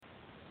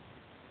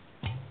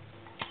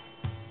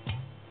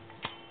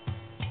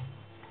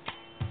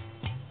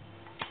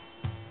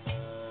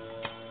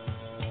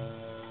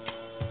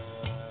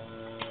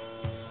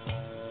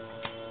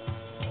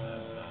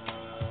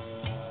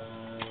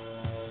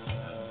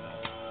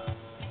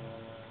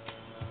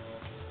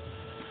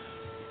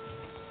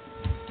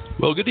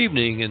Well, good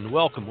evening and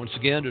welcome once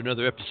again to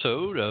another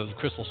episode of the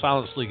Crystal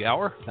Silence League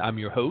Hour. I'm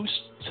your host,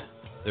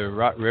 the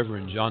Right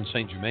Reverend Jon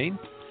Saint Germain,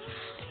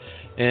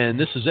 and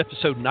this is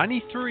episode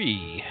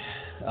 93.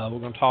 We're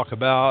going to talk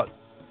about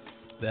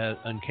that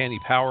uncanny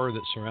power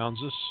that surrounds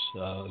us,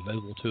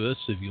 available to us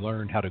if you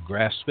learn how to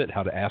grasp it,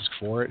 how to ask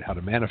for it, how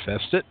to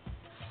manifest it.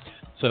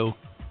 So,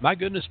 my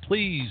goodness,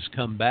 please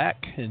come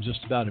back in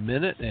just about a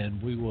minute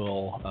and we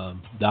will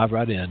dive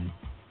right in.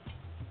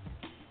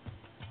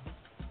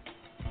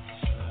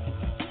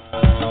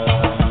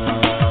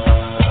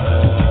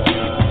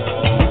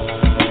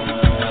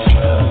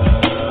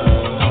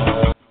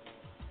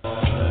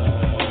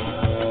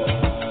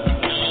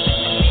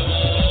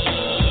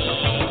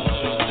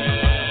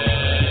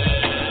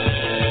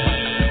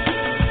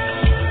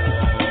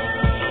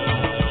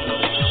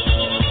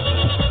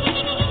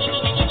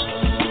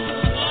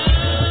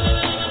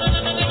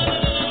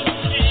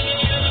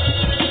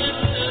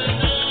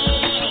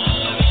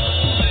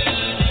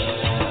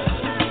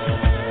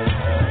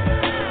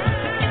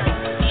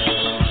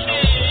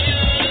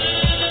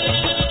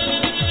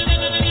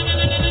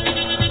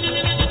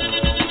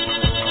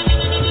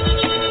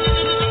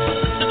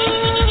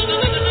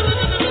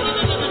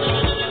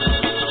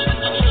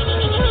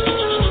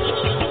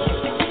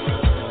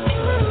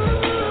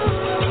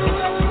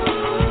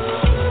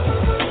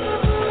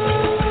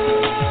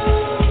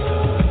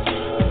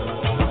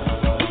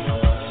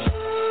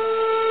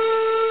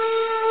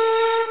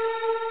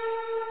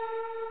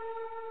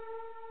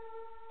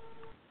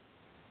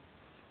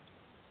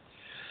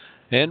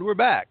 And we're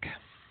back,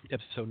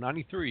 episode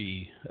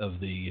 93 of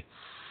the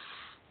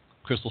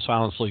Crystal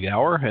Silence League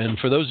Hour. And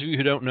for those of you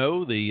who don't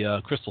know, the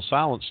Crystal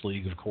Silence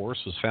League, of course,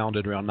 was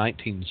founded around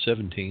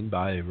 1917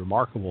 by a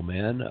remarkable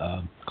man,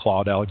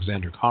 Claude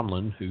Alexander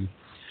Conlon, who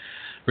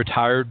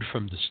retired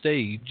from the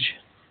stage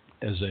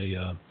as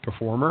a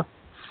performer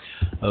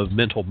of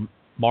mental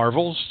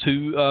marvels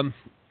to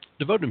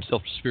devote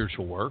himself to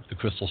spiritual work. The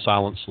Crystal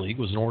Silence League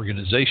was an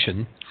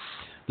organization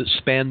that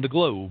spanned the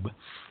globe.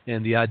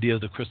 And the idea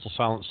of the Crystal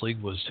Silence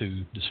League was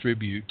to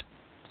distribute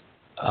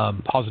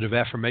positive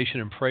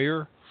affirmation and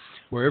prayer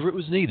wherever it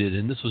was needed.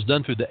 And this was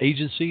done through the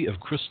agency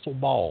of crystal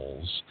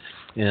balls.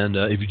 And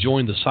if you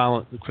joined the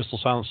Crystal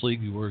Silence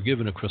League, you were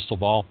given a crystal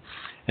ball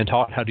and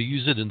taught how to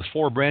use it in the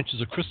 4 branches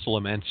of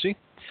crystallomancy: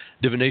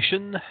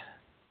 divination,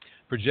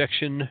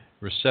 projection,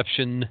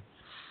 reception,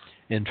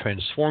 and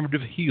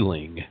transformative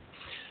healing.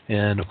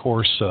 And, of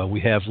course,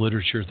 we have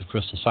literature at the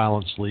Crystal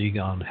Silence League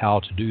on how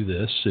to do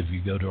this. If you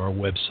go to our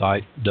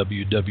website,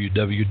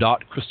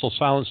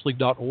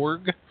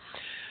 www.crystalsilenceleague.org,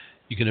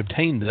 you can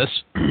obtain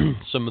this.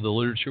 Some of the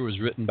literature was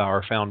written by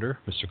our founder,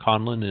 Mr.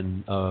 Conlon,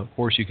 and, of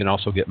course, you can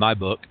also get my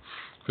book,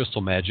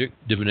 Crystal Magic,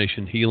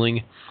 Divination,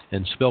 Healing,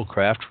 and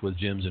Spellcraft with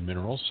Gems and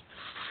Minerals,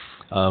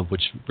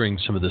 which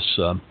brings some of this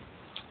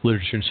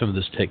literature and some of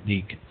this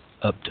technique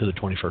up to the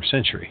 21st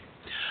century.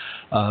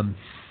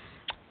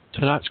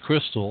 Tonight's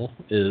crystal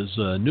is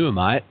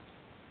Nuummite,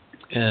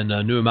 and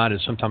Nuummite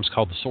is sometimes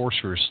called the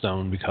Sorcerer's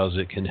Stone because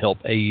it can help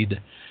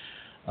aid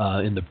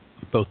in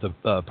both the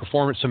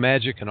performance of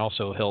magic and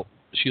also help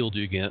shield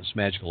you against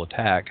magical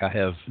attack. I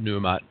have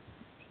Nuummite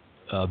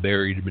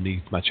buried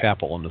beneath my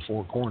chapel in the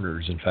 4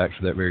 corners, in fact,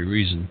 for that very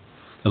reason,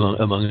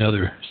 among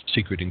other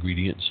secret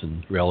ingredients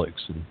and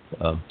relics and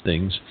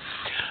things.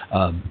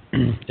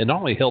 It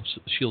not only helps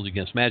shield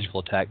against magical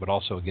attack, but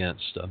also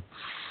against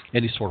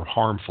any sort of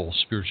harmful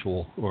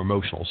spiritual or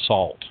emotional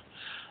assault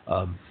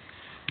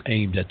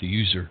aimed at the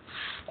user.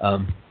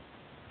 The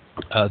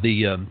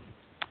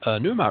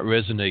Nuummite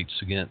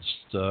resonates against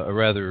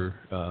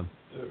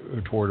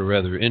toward a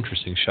rather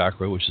interesting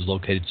chakra, which is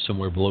located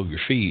somewhere below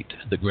your feet,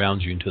 that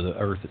grounds you into the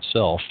earth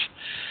itself.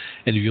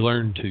 And if you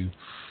learn to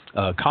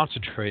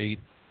concentrate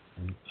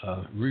and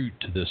root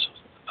to this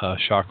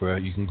chakra,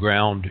 you can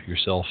ground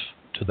yourself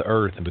to the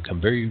earth and become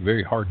very,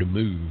 very hard to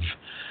move.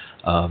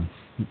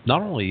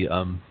 Not only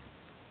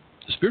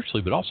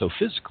spiritually, but also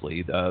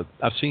physically.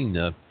 I've seen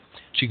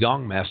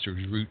Qigong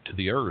masters root to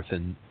the earth,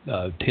 and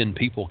 10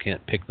 people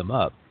can't pick them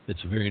up.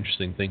 It's a very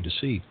interesting thing to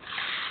see.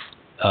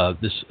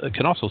 This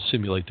can also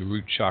simulate the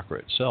root chakra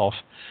itself.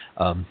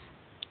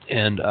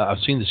 And I've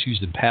seen this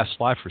used in past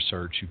life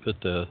research. You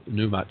put the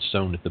Nuummite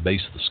stone at the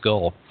base of the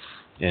skull,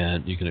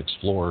 and you can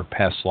explore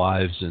past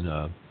lives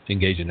and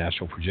engage in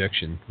astral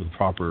projection with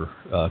proper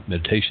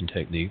meditation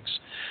techniques.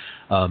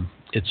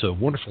 It's a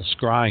wonderful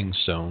scrying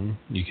stone.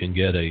 You can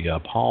get a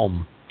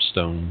palm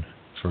stone,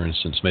 for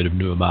instance, made of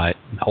Nuummite,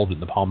 and hold it in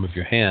the palm of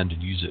your hand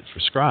and use it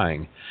for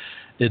scrying.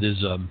 It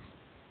is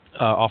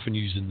often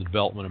used in the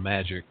development of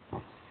magic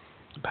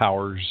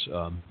powers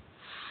and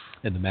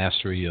the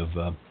mastery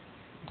of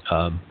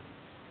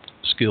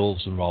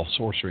skills involved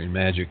sorcery and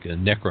magic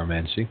and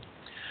necromancy.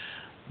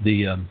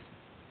 There's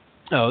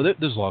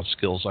a lot of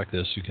skills like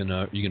this. You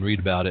can read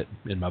about it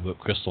in my book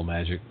Crystal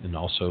Magic, and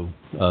also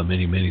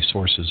many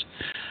sources.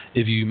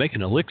 If you make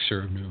an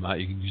elixir of Nuummite,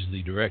 you can use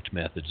the direct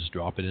method. Just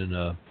drop it in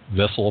a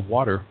vessel of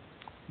water,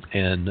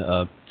 and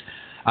I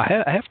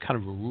have kind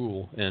of a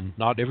rule, and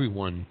not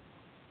everyone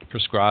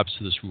prescribes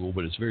to this rule,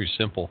 but it's very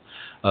simple.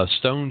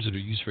 Stones that are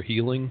used for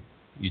healing,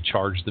 you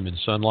charge them in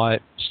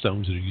sunlight.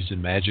 Stones that are used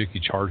in magic,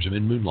 you charge them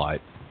in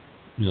moonlight.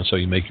 So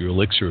you make your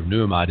elixir of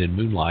Nuummite in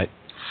moonlight.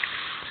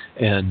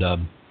 And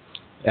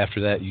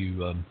after that,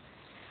 you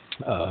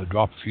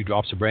drop a few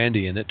drops of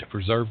brandy in it to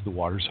preserve the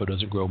water so it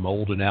doesn't grow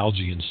mold and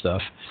algae and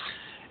stuff.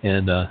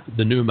 And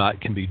the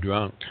Nuummite can be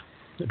drunk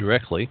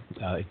directly.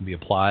 It can be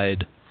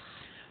applied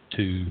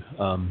to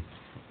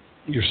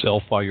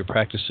yourself while you're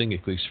practicing.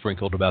 It can be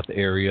sprinkled about the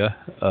area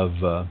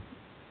of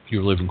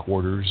your living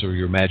quarters or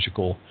your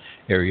magical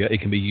area. It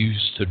can be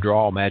used to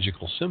draw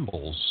magical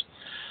symbols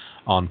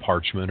on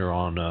parchment or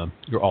on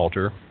your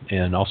altar,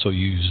 and also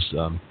used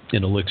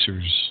in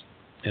elixirs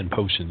and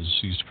potions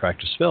used to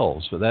practice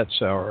spells. But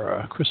that's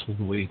our crystal of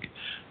the week,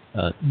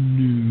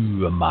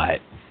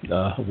 Nuummite,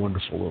 a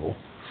wonderful little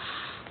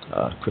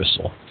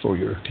crystal for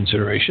your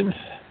consideration.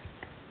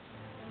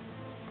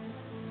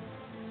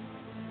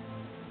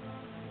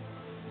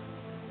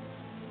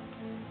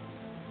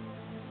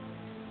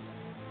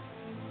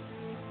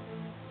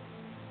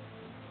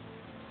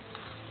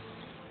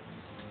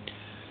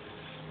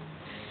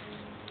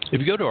 If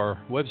you go to our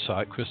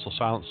website,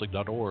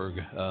 crystalsilenceleague.org,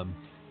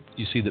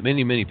 you see that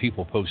many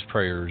people post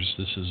prayers.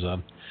 This is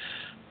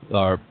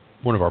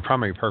one of our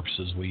primary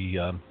purposes.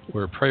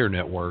 We're a prayer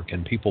network,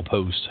 and people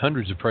post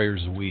hundreds of prayers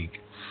a week.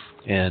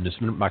 And it's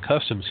been my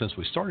custom since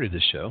we started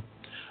this show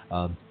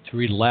to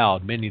read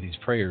aloud many of these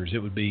prayers. It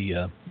would be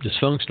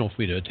dysfunctional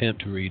for me to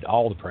attempt to read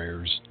all the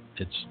prayers.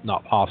 It's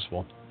not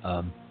possible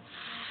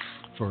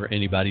for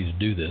anybody to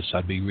do this.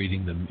 I'd be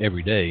reading them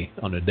every day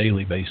on a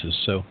daily basis.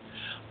 So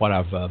what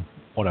I've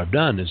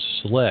done is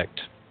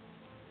select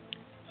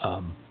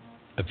a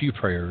few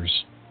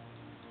prayers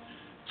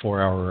for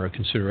our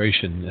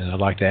consideration, and I'd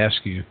like to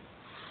ask you,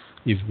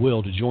 if you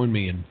will, to join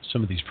me in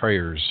some of these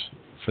prayers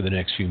for the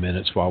next few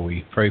minutes while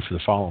we pray for the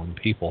following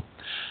people.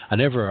 I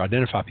never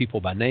identify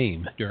people by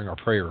name during our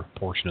prayer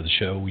portion of the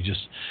show. We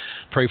just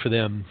pray for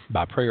them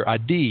by prayer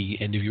ID,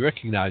 and if you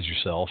recognize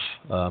yourself,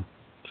 of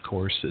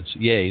course, it's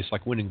yay. It's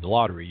like winning the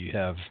lottery. You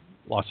have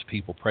lots of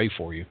people pray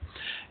for you.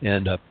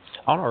 And on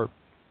our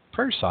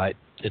prayer site,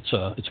 it's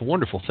a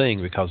wonderful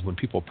thing, because when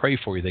people pray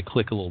for you, they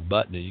click a little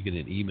button and you get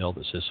an email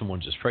that says someone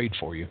just prayed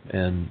for you.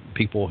 And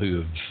people who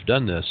have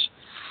done this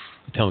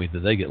tell me that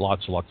they get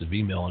lots and lots of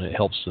email, and it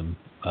helps them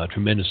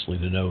tremendously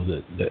to know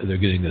that they're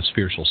getting this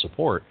spiritual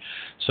support.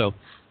 So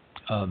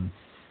I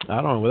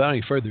don't know, without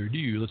any further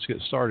ado, let's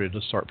get started.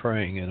 Let's start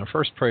praying. And our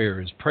first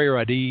prayer is prayer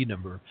ID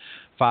number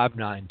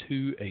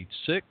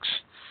 59286,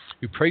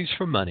 who prays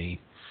for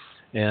money.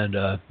 And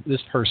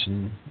this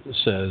person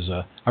says,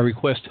 I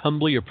request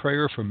humbly a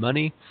prayer for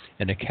money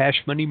and a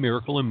cash money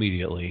miracle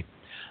immediately.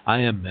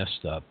 I am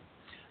messed up.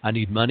 I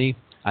need money.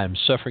 I am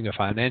suffering a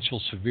financial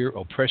severe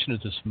oppression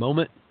at this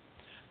moment.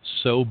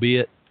 So be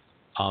it.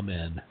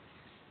 Amen.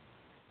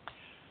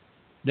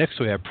 Next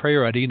we have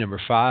prayer ID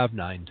number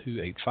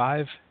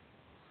 59285,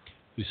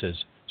 who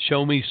says,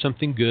 show me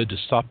something good to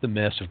stop the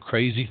mess of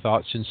crazy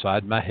thoughts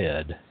inside my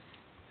head.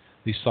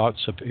 These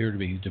thoughts appear to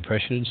be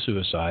depression and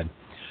suicide.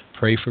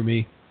 Pray for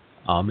me.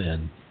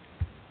 Amen.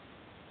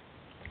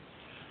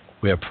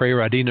 We have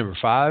prayer ID number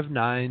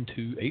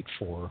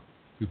 59284,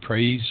 who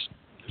prays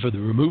for the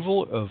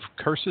removal of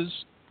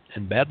curses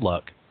and bad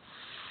luck.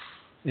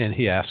 And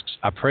he asks,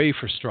 I pray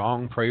for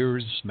strong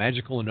prayers,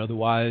 magical and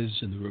otherwise,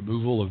 in the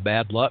removal of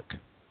bad luck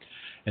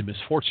and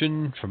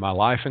misfortune for my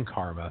life and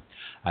karma.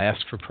 I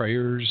ask for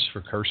prayers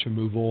for curse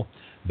removal,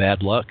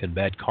 bad luck, and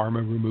bad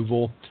karma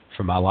removal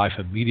for my life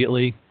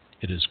immediately.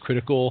 It is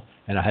critical,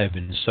 and I have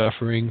been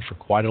suffering for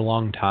quite a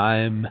long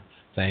time.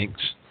 Thanks.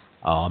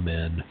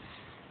 Amen.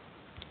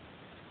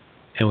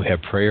 And we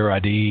have prayer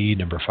ID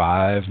number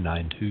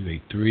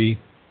 59283,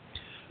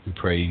 who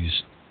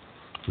prays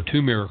for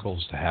 2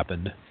 miracles to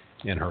happen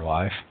in her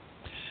life.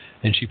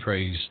 And she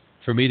prays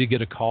for me to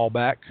get a call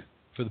back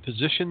for the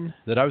position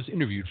that I was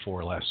interviewed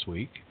for last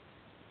week.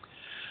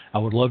 I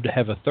would love to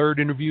have a 3rd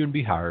interview and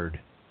be hired.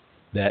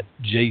 That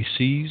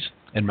JC's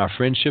and my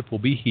friendship will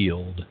be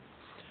healed.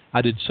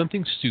 I did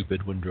something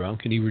stupid when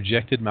drunk, and he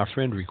rejected my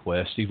friend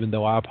request, even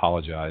though I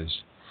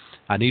apologized.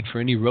 I need for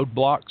any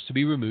roadblocks to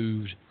be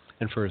removed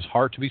and for his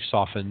heart to be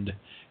softened,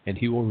 and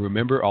he will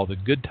remember all the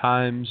good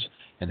times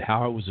and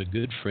how I was a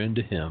good friend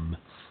to him,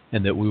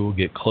 and that we will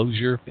get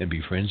closure and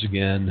be friends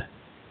again.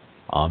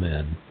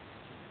 Amen.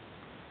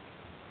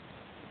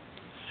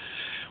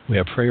 We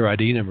have prayer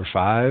ID number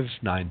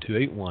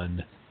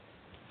 59281.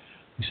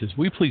 He says,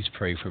 will you please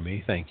pray for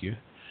me? Thank you.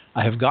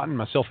 I have gotten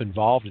myself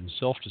involved in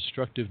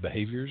self-destructive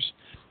behaviors.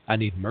 I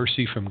need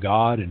mercy from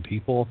God and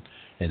people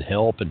and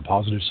help and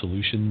positive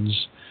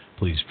solutions.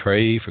 Please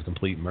pray for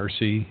complete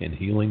mercy and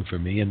healing for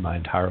me and my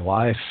entire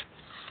life.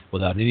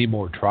 Without any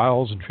more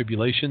trials and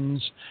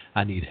tribulations,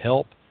 I need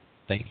help.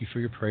 Thank you for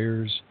your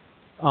prayers.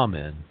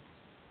 Amen.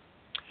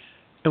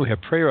 And we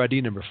have prayer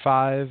ID number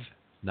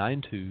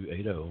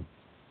 59280,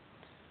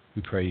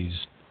 who prays,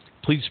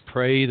 please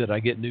pray that I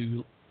get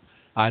new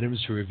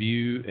items to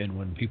review, and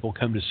when people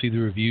come to see the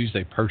reviews,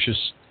 they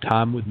purchase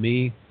time with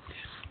me.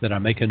 that I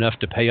make enough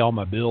to pay all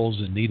my bills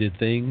and needed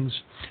things,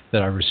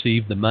 that I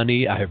receive the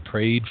money I have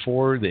prayed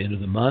for the end of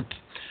the month,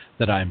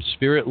 that I am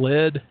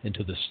spirit-led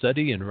into the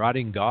study and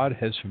writing God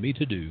has for me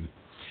to do,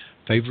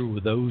 favor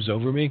with those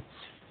over me,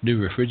 new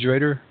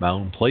refrigerator, my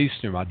own place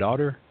near my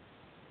daughter.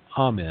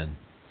 Amen.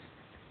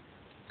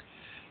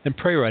 And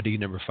prayer ID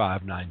number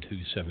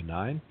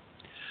 59279,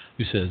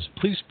 who says,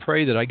 please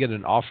pray that I get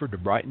an offer to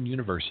Brighton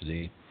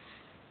University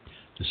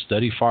to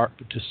study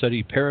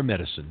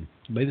paramedicine.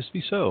 May this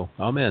be so.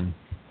 Amen.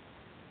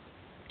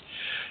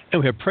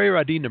 And we have prayer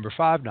ID number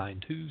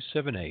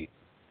 59278,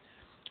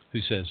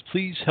 who says,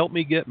 please help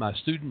me get my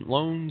student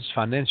loans,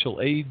 financial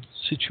aid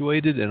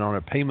situated and on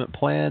a payment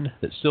plan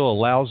that still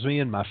allows me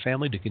and my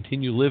family to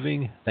continue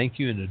living. Thank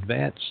you in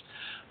advance.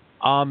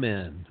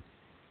 Amen.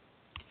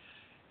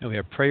 And we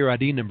have prayer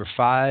ID number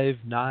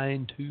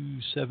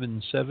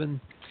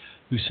 59277,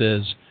 who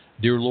says,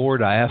 dear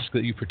Lord, I ask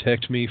that you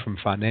protect me from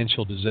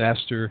financial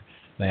disaster.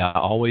 May I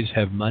always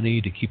have money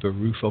to keep a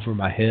roof over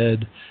my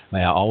head.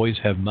 May I always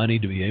have money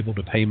to be able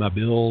to pay my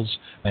bills.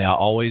 May I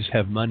always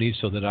have money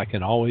so that I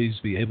can always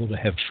be able to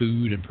have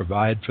food and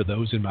provide for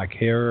those in my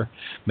care.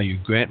 May you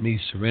grant me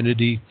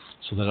serenity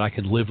so that I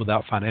can live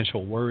without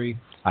financial worry.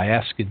 I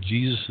ask in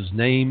Jesus'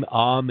 name,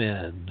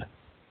 amen.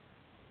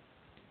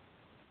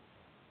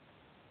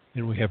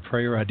 And we have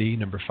prayer ID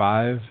number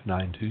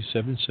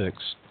 59276,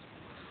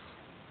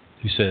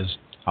 who says,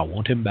 I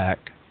want him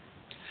back.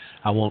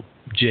 I want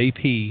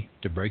JP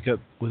to break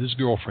up with his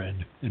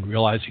girlfriend and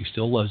realize he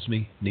still loves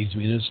me, needs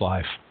me in his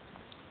life.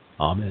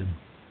 Amen.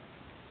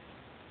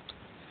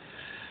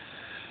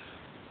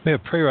 We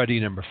have prayer ID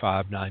number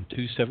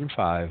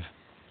 59275,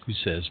 who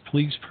says,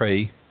 please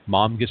pray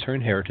Mom gets her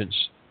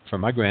inheritance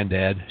from my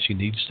granddad. She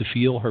needs to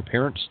feel her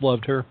parents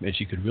loved her and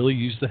she could really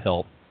use the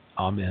help.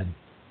 Amen.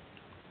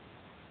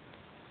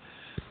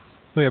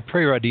 We have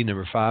prayer ID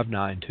number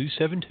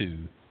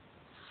 59272,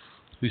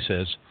 who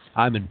says,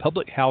 I'm in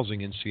public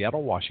housing in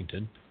Seattle,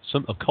 Washington.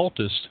 Some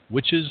occultists,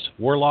 witches,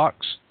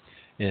 warlocks,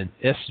 and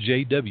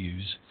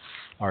SJWs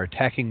are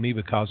attacking me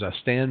because I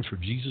stand for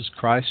Jesus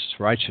Christ's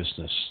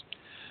righteousness.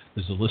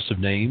 There's a list of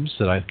names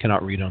that I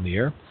cannot read on the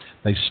air.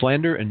 They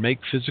slander and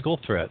make physical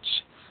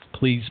threats.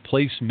 Please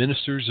place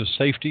ministers of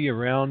safety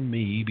around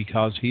me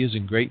because he is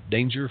in great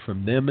danger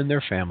from them and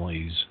their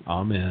families.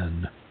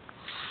 Amen.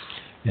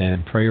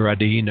 And prayer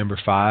ID number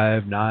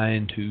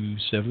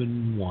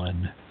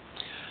 59271.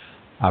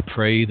 I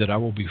pray that I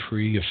will be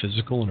free of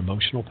physical and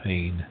emotional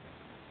pain.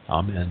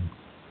 Amen.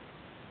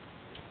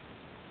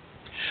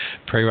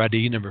 Prayer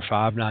ID number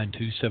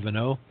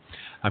 59270.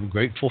 I'm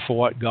grateful for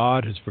what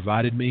God has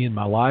provided me in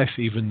my life,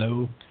 even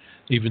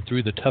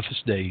through the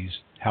toughest days.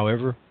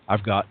 However,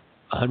 I've got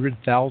a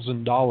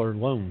 $100,000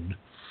 loan,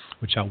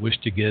 which I wish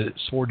to get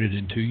sorted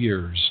in 2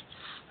 years.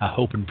 I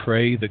hope and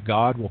pray that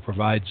God will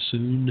provide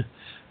soon.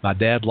 My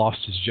dad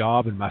lost his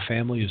job and my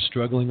family is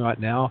struggling right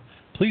now.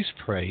 Please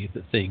pray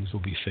that things will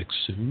be fixed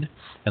soon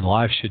and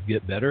life should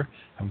get better.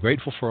 I'm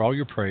grateful for all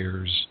your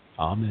prayers.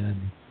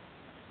 Amen.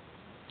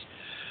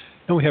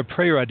 And we have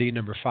prayer ID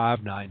number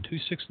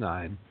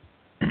 59269,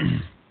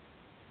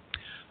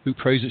 who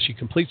prays that she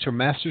completes her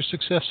master's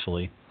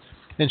successfully.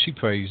 And she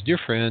prays, dear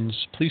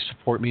friends, please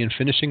support me in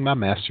finishing my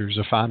master's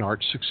of fine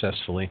arts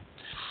successfully.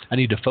 I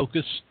need to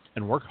focus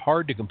and work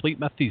hard to complete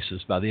my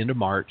thesis by the end of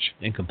March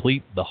and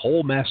complete the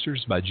whole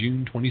master's by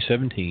June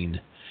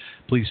 2017.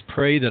 Please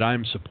pray that I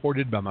am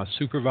supported by my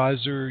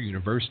supervisor,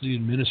 university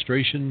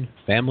administration,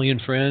 family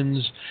and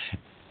friends.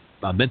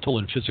 My mental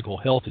and physical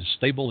health is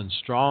stable and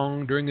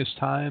strong during this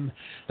time.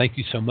 Thank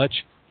you so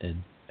much,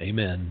 and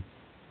amen.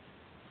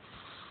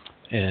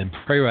 And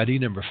prayer ID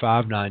number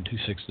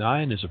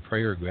 59269 is a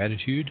prayer of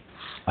gratitude.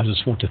 I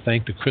just want to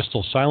thank the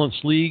Crystal Silence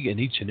League and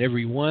each and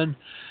every one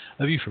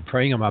of you for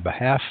praying on my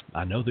behalf.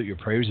 I know that your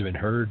prayers have been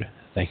heard.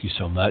 Thank you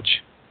so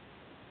much.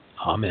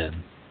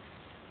 Amen.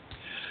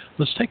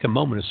 Let's take a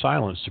moment of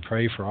silence to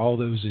pray for all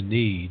those in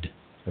need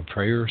of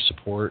prayer,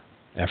 support,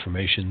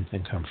 affirmation,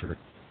 and comfort.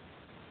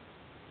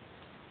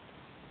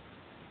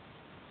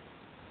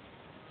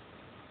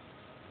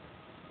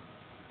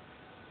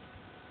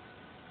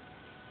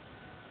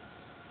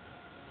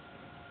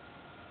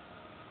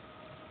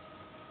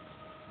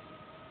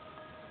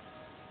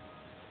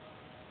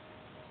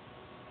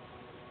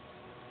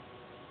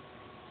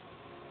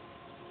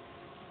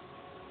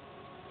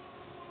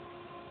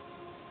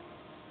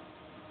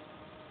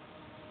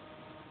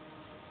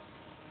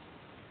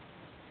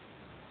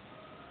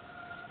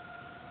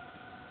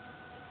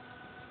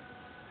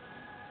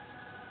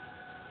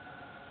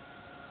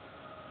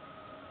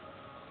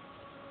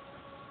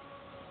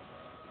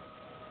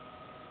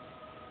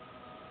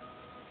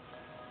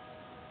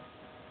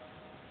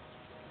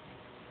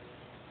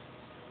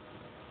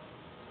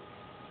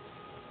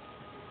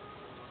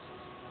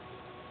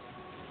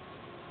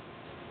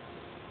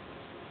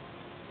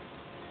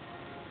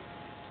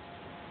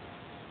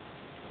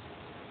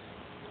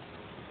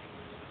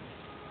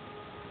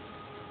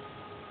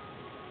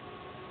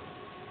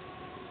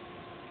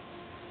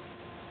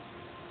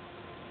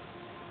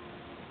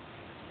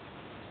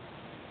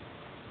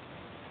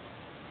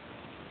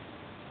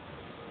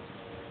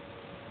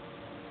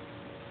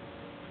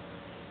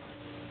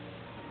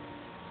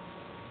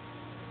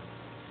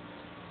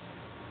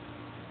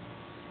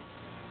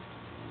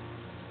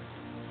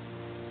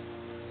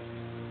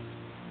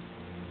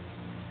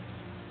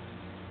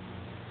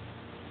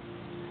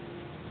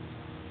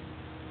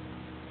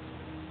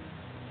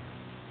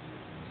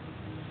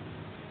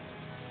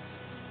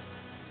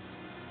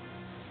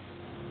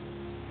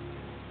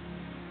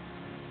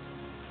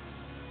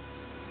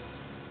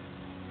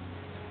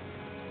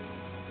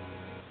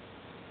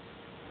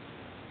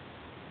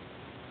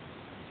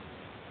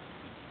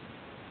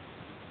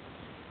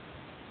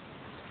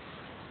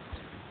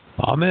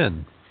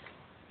 Amen.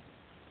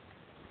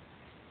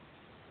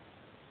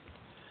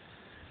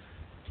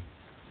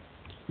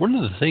 One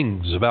of the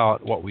things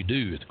about what we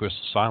do at the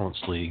Crystal Silence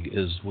League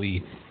is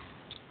we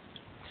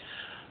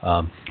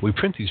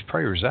print these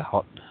prayers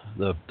out.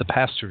 The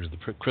pastors of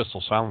the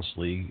Crystal Silence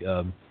League,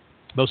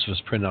 most of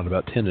us print out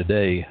about 10 a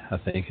day, I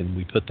think, and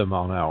we put them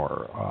on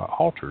our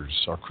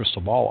altars, our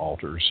crystal ball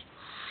altars,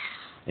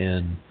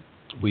 and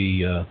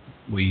we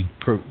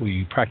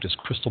practice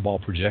crystal ball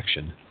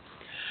projection,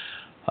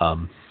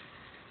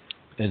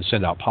 and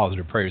send out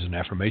positive prayers and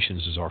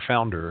affirmations as our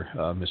founder,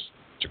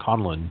 Mr.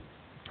 Conlon,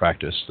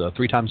 practiced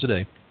 3 times a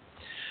day.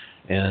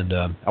 And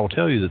I will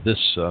tell you that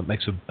this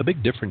makes a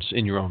big difference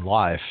in your own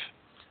life.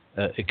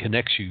 It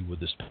connects you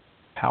with this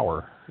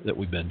power that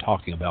we've been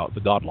talking about,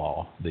 the God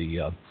law,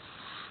 the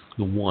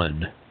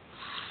one.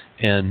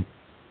 And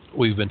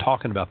we've been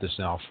talking about this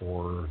now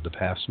for the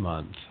past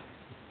month,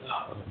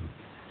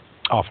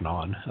 off and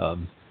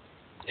on.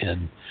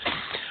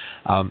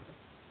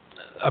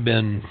 I've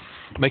been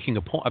making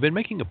a point. I've been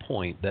making a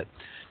point that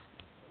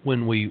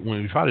when we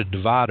try to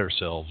divide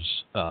ourselves,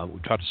 we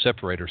try to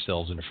separate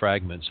ourselves into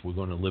fragments, we're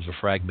going to live a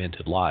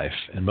fragmented life.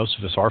 And most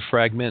of us are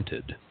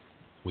fragmented.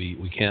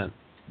 We can't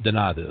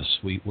deny this.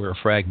 We're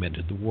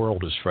fragmented. The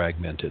world is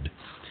fragmented.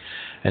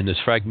 And this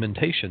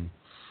fragmentation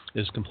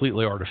is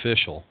completely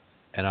artificial.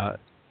 And I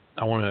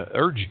want to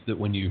urge you that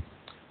when you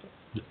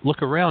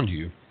look around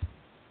you,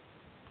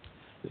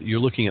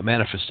 you're looking at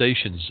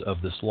manifestations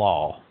of this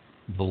law,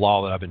 the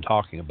law that I've been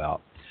talking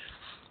about.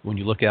 When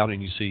you look out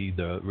and you see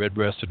the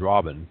red-breasted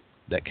robin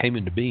that came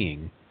into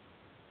being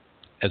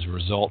as a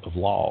result of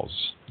laws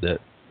that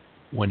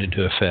went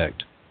into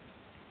effect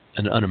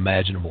an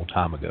unimaginable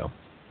time ago,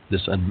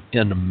 this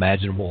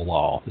unimaginable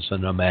law, this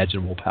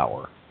unimaginable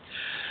power.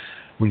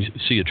 When you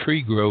see a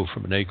tree grow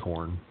from an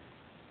acorn,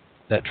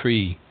 that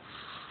tree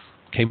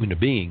came into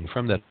being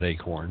from that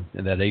acorn,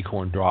 and that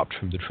acorn dropped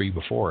from the tree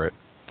before it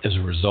as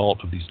a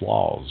result of these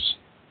laws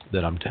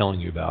that I'm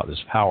telling you about,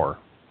 this power.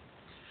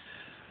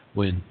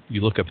 When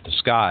you look up at the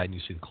sky and you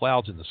see the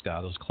clouds in the sky,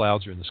 those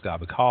clouds are in the sky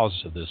because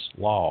of this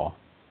law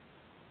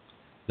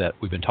that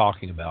we've been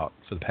talking about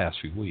for the past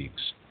few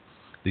weeks.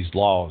 These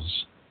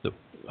laws that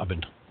I've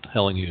been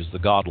telling you is the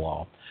God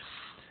law.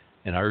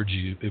 And I urge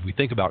you, if we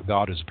think about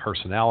God as a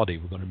personality,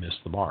 we're going to miss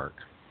the mark.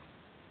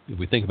 If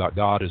we think about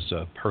God as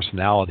a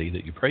personality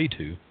that you pray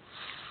to,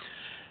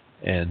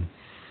 and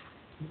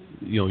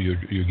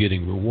you're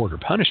getting reward or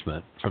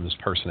punishment from this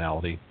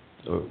personality,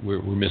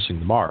 we're missing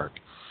the mark.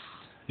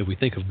 If we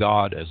think of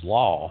God as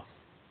law,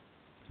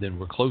 then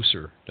we're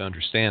closer to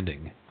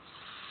understanding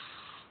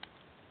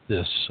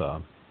this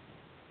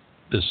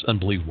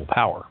unbelievable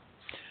power.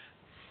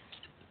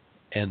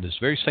 And this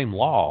very same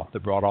law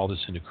that brought all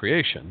this into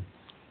creation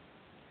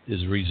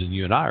is the reason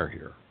you and I are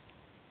here.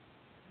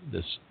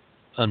 This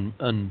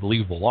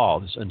unbelievable law,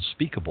 this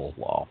unspeakable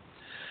law,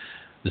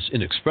 this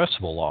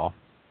inexpressible law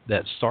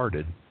that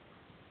started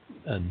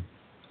an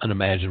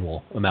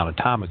unimaginable amount of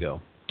time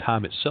ago.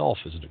 Time itself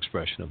is an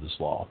expression of this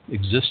law.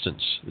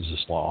 Existence is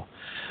this law.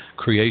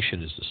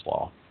 Creation is this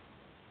law.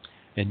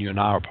 And you and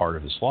I are part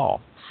of this law.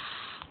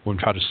 When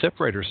we try to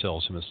separate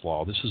ourselves from this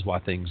law, this is why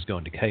things go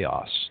into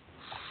chaos.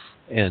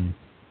 And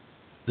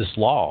this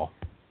law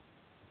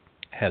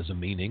has a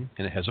meaning,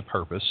 and it has a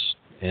purpose,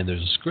 and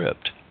there's a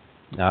script.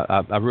 Now,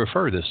 I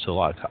refer to this to a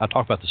lot. I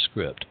talk about the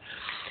script.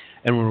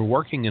 And when we're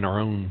working in our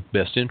own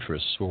best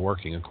interests, we're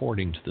working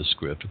according to the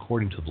script,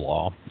 according to the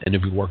law. And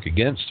if we work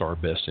against our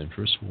best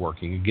interests, we're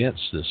working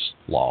against this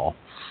law.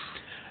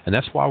 And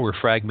that's why we're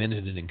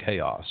fragmented and in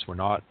chaos. We're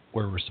not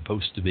where we're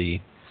supposed to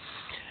be.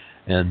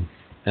 And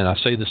I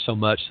say this so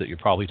much that you're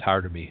probably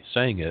tired of me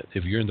saying it.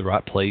 If you're in the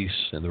right place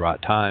in the right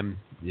time,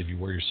 if you're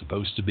where you're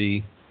supposed to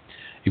be,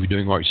 if you're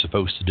doing what you're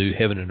supposed to do,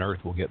 heaven and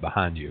earth will get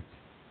behind you.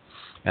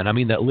 And I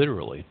mean that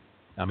literally.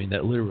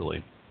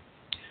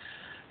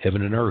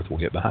 Heaven and earth will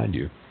get behind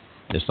you.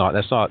 That's not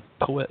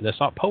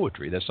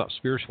poetry. That's not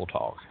spiritual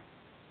talk.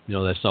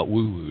 That's not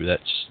woo-woo.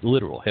 That's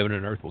literal. Heaven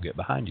and earth will get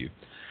behind you.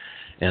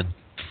 And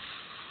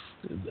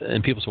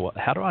people say, well,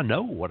 how do I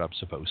know what I'm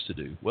supposed to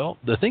do? Well,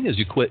 the thing is,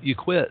 you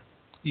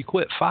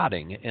quit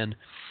fighting. And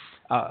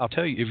I'll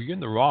tell you, if you're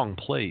in the wrong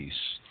place,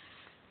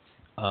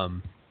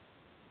 and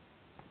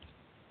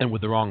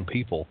with the wrong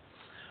people,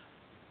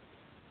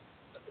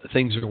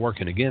 things are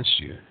working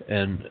against you,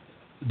 and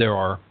there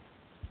are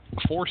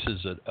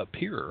forces that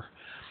appear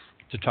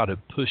to try to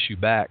push you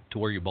back to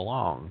where you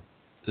belong.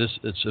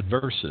 It's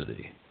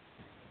adversity.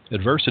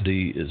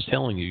 Adversity is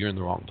telling you you're in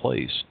the wrong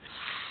place.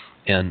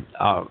 And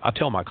I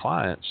tell my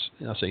clients,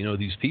 and I say,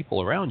 these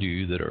people around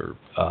you that are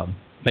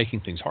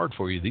making things hard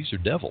for you, these are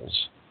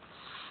devils.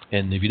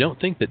 And if you don't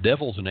think that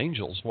devils and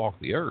angels walk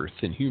the earth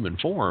in human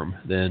form,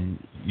 then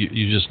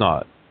you're just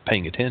not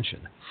paying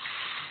attention.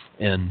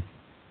 And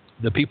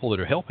the people that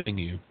are helping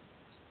you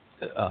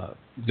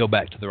go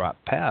back to the right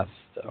path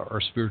are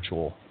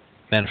spiritual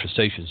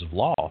manifestations of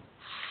law.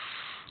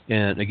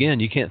 And again,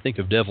 you can't think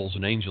of devils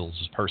and angels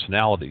as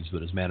personalities,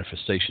 but as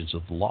manifestations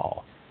of the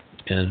law.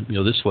 And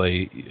this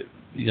way,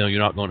 you're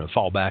not going to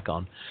fall back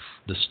on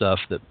the stuff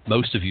that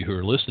most of you who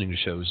are listening to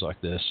shows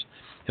like this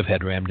have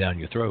had rammed down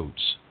your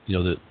throats.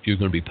 That you're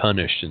going to be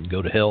punished and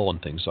go to hell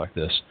and things like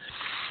this.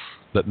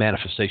 But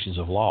manifestations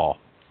of law,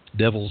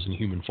 devils in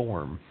human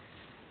form,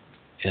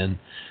 and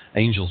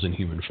angels in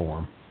human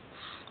form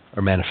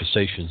are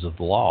manifestations of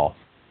the law.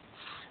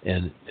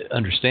 And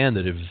understand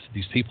that if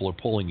these people are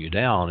pulling you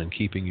down and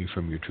keeping you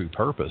from your true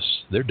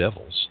purpose, they're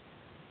devils.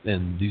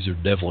 And these are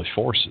devilish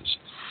forces.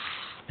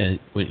 And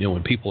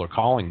when people are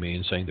calling me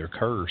and saying they're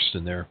cursed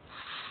and they're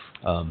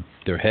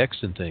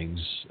hexed and things,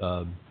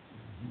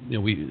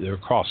 they're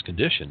cross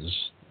conditions,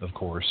 of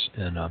course,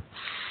 and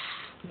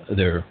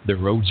their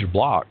roads are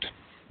blocked.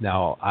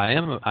 Now, I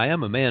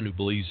am a man who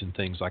believes in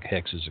things like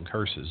hexes and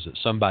curses, that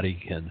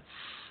somebody can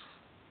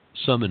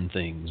summon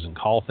things and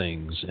call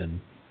things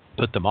and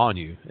put them on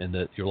you, and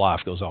that your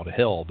life goes all to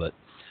hell. But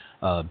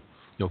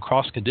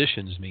cross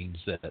conditions means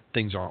that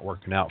things aren't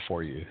working out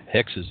for you.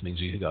 Hexes means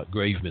you got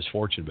grave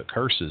misfortune, but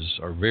curses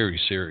are very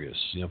serious.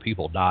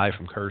 People die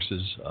from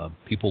curses.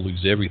 People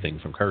lose everything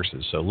from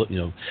curses. So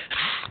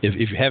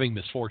if you're having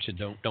misfortune,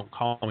 don't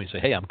call me and say,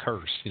 "Hey, I'm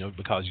cursed,"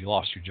 because you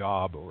lost your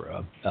job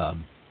or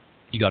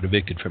you got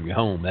evicted from your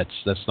home.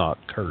 That's not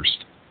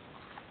cursed.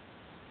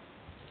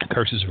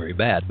 Curses are very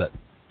bad, but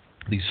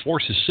these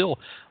forces still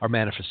are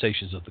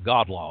manifestations of the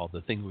God law,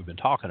 the thing we've been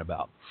talking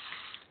about.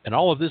 And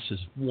all of this is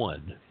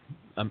one.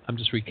 I'm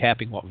just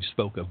recapping what we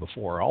spoke of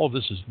before. All of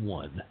this is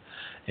one.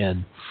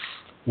 And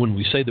when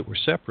we say that we're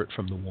separate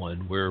from the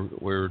one,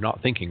 we're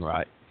not thinking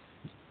right.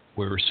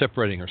 We're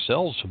separating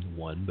ourselves from the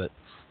one, but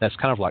that's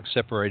kind of like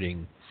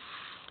separating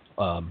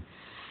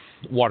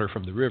water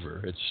from the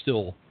river. It's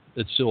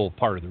still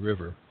part of the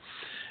river.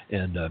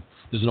 And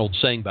there's an old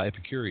saying by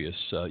Epicurus,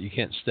 you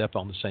can't step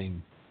on the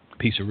same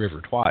piece of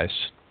river twice.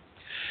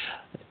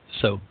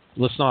 So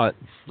let's not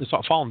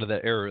fall into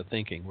that error of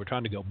thinking. We're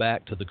trying to go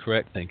back to the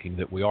correct thinking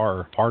that we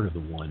are part of the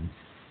one.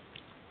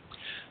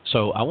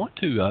 So I want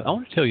to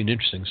tell you an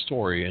interesting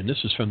story, and this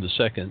is from the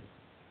second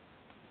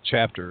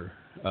chapter.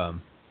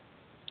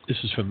 This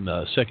is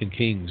from 2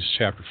 Kings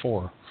chapter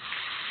 4,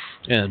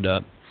 and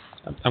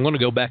I'm going to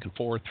go back and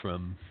forth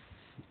from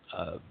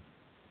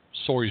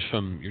stories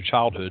from your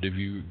childhood if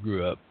you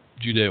grew up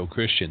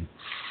Judeo-Christian,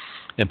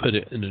 and put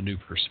it in a new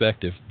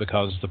perspective,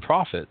 because the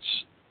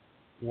prophets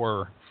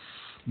were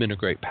men of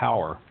great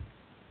power.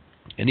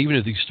 And even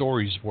if these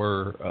stories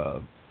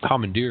were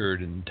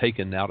commandeered and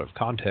taken out of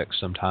context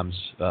sometimes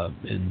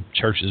in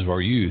churches of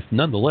our youth,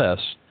 nonetheless,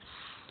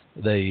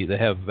 they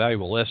have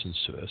valuable lessons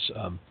to us.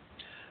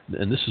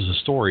 And this is a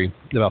story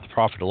about the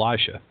prophet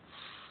Elisha,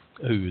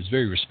 who is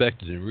very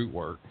respected in root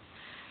work.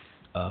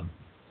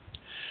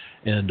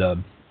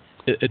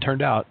 It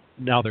turned out,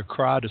 now there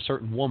cried a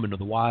certain woman of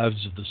the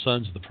wives of the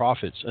sons of the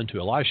prophets unto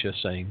Elisha,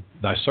 saying,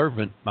 Thy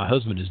servant, my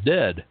husband, is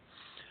dead.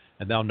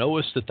 And thou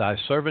knowest that thy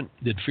servant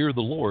did fear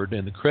the Lord,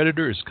 and the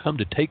creditor is come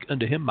to take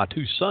unto him my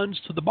 2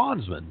 sons to the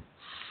bondsman.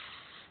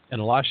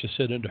 And Elisha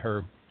said unto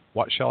her,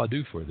 What shall I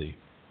do for thee?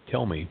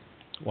 Tell me,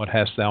 what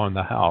hast thou in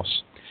the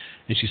house?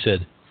 And she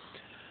said,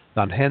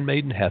 Thine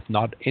handmaiden hath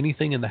not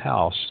anything in the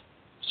house,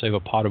 save a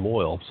pot of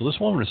oil. So this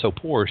woman is so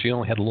poor, she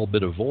only had a little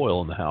bit of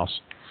oil in the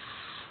house.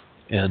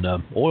 And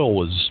oil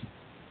was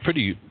a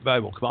pretty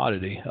valuable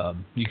commodity.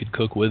 You could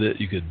cook with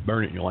it, you could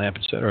burn it in your lamp,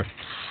 etc.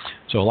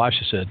 So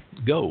Elisha said,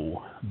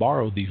 Go,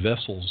 borrow thee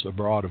vessels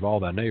abroad of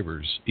all thy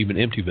neighbors, even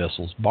empty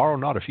vessels. Borrow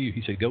not a few.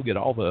 He said, Go get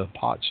all the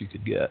pots you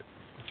could get.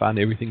 Find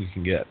everything you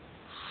can get.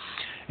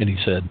 And he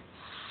said,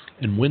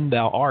 And when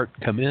thou art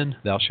come in,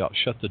 thou shalt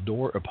shut the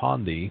door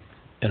upon thee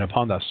and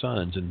upon thy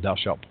sons, and thou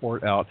shalt pour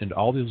it out into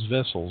all these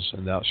vessels,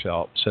 and thou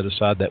shalt set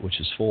aside that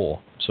which is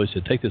full. So he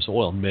said, Take this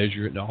oil and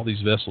measure it in all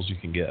these vessels you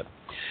can get.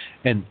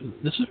 And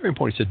this is very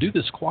important. He said, Do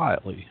this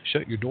quietly.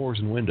 Shut your doors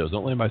and windows.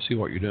 Don't let anybody see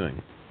what you're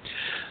doing.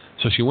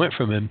 So she went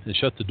from him and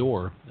shut the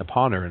door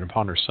upon her and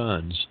upon her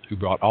sons, who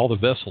brought all the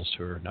vessels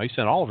to her. Now he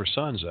sent all of her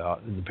sons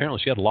out, and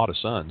apparently she had a lot of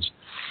sons.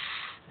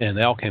 And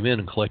they all came in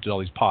and collected all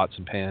these pots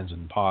and pans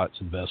and pots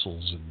and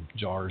vessels and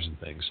jars and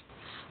things.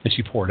 And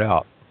she poured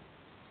out.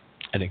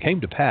 And it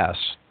came to pass,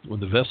 when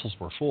the vessels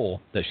were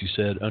full, that she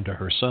said unto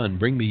her son,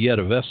 Bring me yet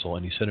a vessel.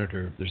 And he said unto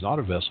her, There's not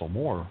a vessel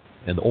more.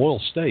 And the oil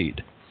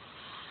stayed.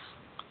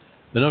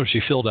 But notice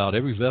she filled out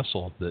every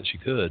vessel that she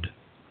could,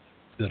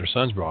 that her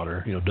sons brought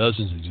her,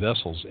 dozens of these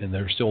vessels, and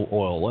there's still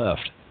oil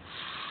left.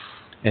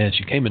 And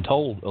she came and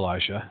told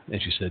Elisha,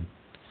 and she said,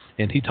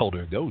 and he told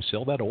her, Go,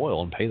 sell that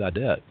oil and pay thy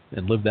debt,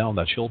 and live thou and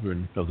thy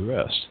children of the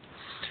rest.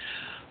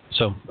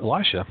 So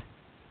Elisha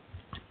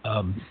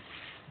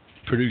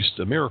produced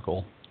a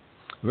miracle,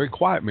 a very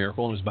quiet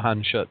miracle, and it was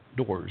behind shut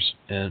doors.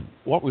 And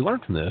what we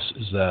learned from this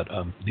is that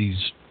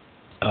these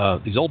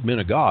old men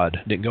of God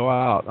didn't go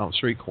out on the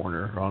street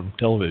corner or on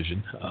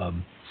television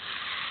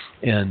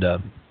and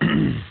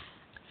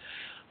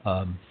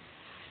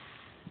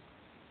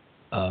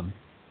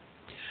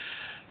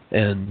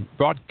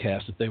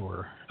broadcast that they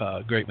were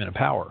great men of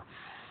power.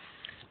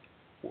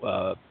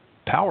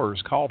 Power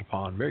is called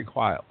upon very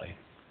quietly,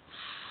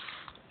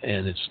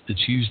 and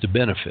it's used to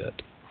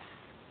benefit.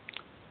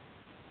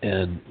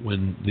 And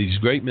when these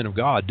great men of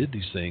God did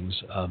these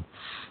things,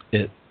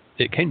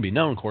 it came to be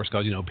known, of course,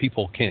 because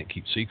people can't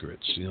keep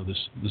secrets.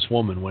 This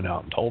woman went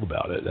out and told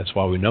about it. That's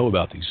why we know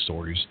about these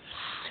stories.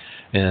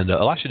 And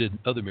Elisha did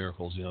other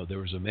miracles. There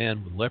was a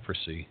man with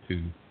leprosy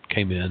who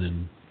came in,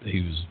 and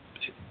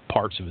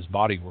parts of his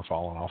body were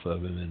falling off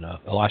of him. And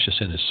Elisha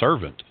sent his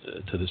servant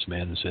to this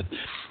man and said,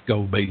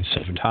 "Go bathe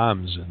 7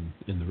 times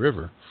in the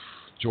river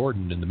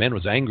Jordan." And the man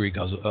was angry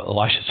because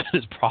Elisha sent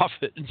his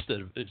prophet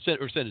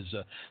sent his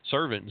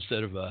servant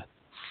instead of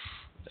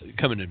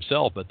coming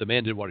himself. But the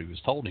man did what he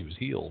was told, and he was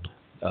healed.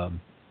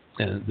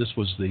 And this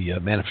was the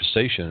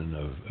manifestation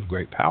of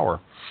great power.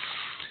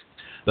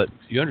 But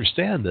you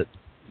understand that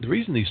the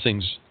reason these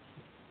things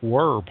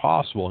were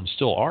possible and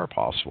still are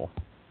possible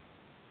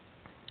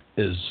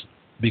is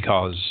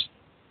because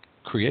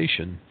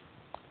creation,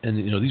 and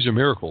these are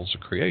miracles of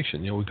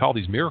creation. We call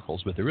these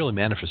miracles, but they're really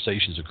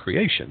manifestations of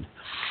creation.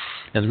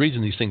 And the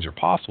reason these things are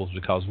possible is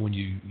because when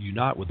you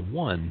unite with the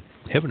one,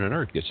 heaven and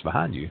earth gets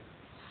behind you.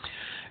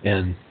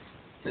 And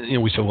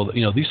we say, well,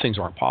 these things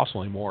aren't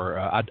possible anymore.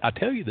 I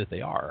tell you that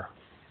they are.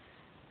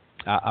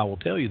 I will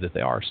tell you that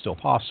they are still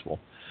possible.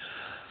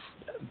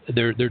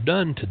 They're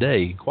done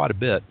today quite a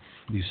bit.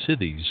 These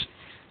siddhis,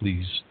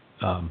 these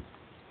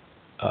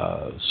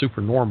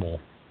supernormal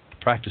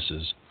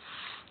practices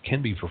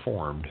can be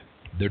performed.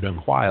 They're done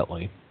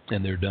quietly,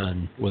 and they're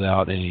done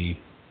without any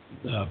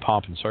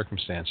pomp and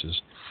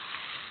circumstances.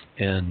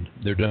 And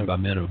they're done by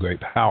men of great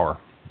power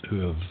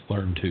who have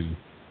learned to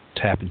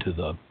tap into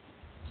the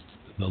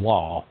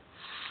law.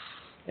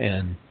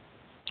 And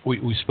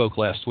we spoke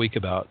last week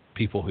about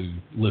people who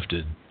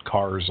lifted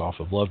cars off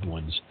of loved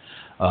ones.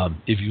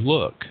 If you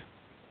look,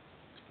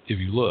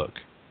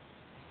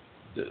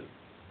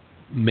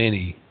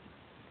 many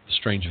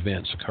strange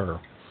events occur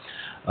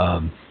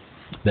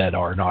that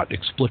are not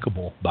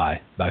explicable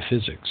by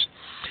physics.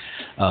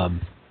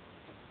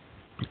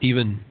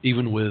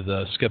 Even with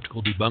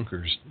skeptical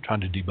debunkers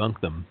trying to debunk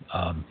them,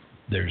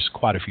 there's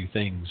quite a few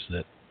things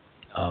that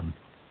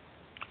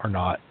are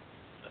not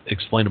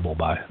explainable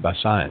by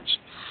science.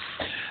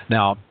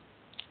 Now,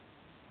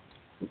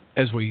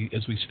 as we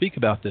speak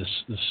about this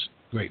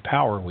great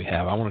power we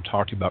have, I want to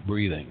talk to you about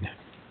breathing.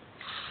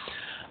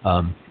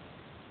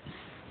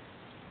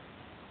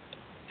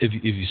 If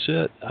you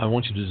sit, I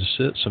want you to just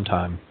sit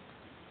sometime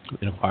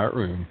in a quiet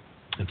room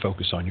and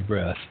focus on your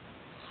breath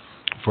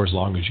for as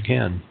long as you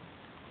can.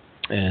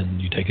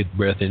 And you take a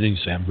breath in and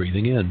you say, "I'm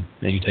breathing in."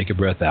 And you take a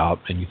breath out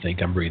and you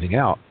think, "I'm breathing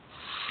out."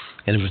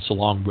 And if it's a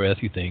long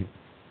breath, you think,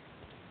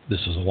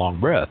 "This is a long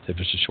breath." If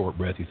it's a short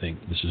breath, you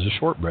think, "This is a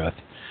short breath."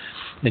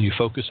 And you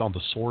focus on the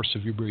source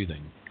of your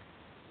breathing.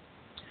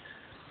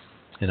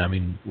 And I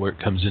mean, where it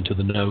comes into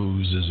the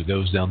nose as it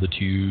goes down the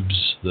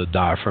tubes, the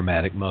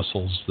diaphragmatic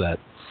muscles that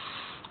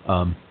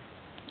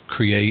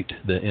create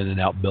the in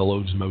and out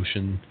bellows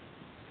motion,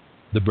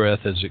 the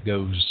breath as it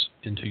goes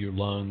into your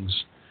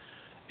lungs,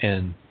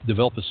 and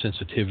develop a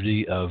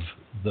sensitivity of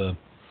the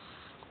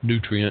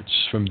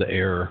nutrients from the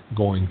air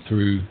going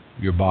through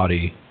your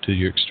body to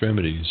your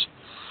extremities.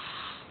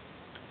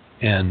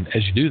 And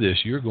as you do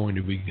this, you're going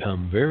to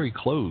become very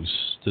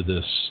close to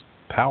this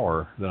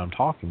power that I'm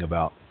talking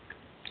about.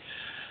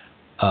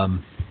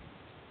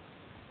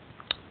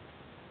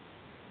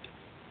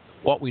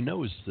 What we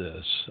know is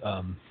this.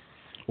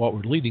 What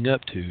we're leading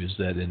up to is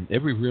that in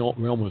every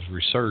realm of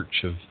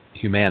research of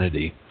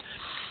humanity,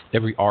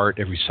 every art,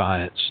 every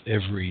science,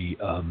 we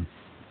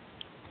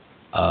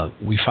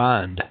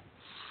find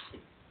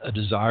a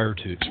desire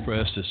to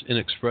express this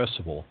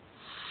inexpressible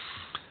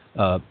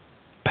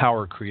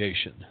power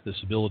creation,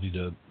 this ability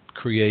to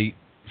create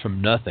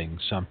from nothing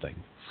something.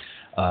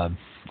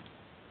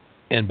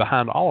 And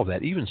behind all of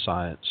that, even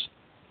science,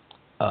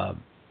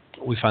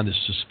 we find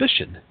this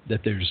suspicion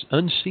that there's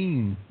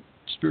unseen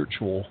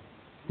spiritual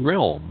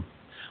realm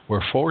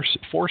where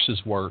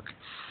forces work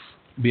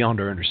beyond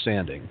our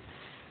understanding.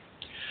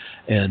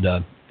 And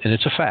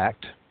it's a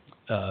fact.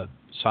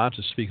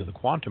 Scientists speak of the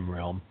quantum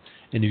realm,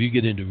 and if you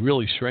get into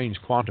really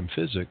strange quantum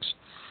physics,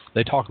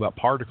 they talk about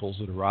particles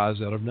that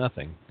arise out of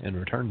nothing and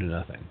return to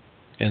nothing.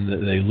 And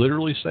they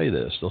literally say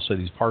this. They'll say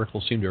these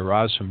particles seem to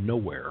arise from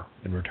nowhere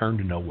and return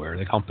to nowhere.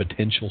 They call them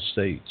potential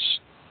states.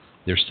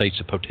 They're states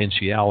of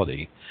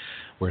potentiality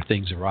where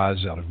things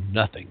arise out of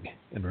nothing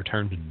and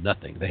return to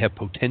nothing. They have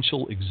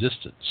potential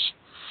existence.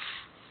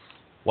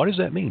 What does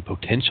that mean,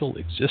 potential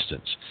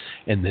existence?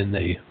 And then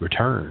they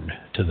return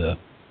to the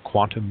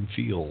quantum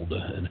field.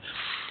 And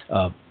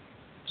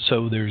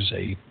so there's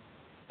a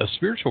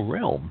spiritual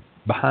realm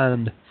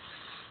behind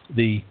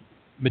the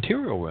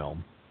material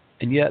realm.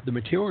 And yet the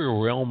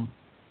material realm,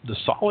 the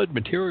solid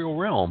material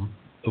realm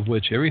of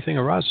which everything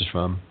arises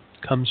from,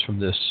 comes from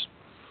this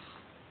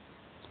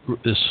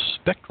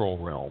spectral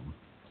realm.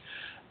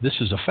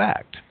 This is a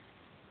fact.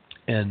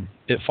 And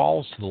it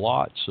falls to the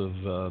lots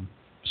of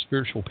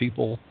spiritual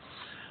people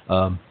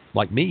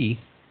like me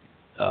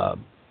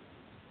on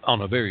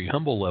a very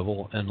humble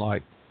level, and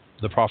like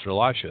the prophet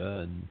Elisha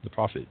and the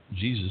prophet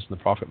Jesus and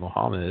the prophet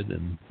Muhammad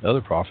and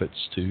other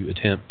prophets, to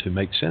attempt to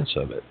make sense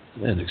of it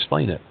and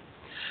explain it.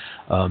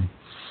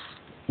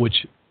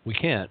 which we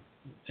can't.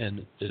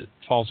 And it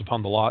falls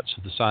upon the lots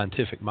of the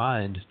scientific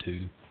mind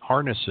to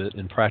harness it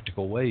in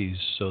practical ways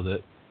so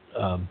that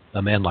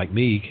a man like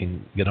me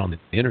can get on the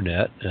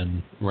internet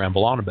and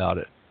ramble on about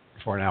it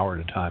for an hour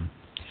at a time.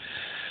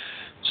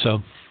 So,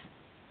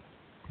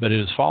 but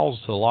it falls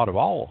to the lot of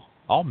all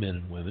men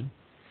and women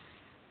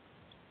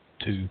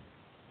to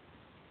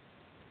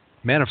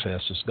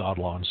manifest this God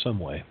law in some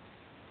way.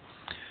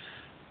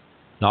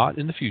 Not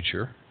in the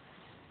future,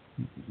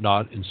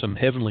 not in some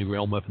heavenly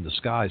realm up in the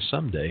sky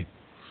someday,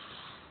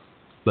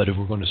 but if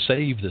we're going to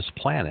save this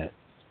planet,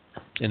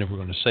 and if we're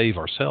going to save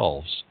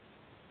ourselves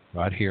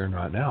right here and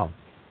right now.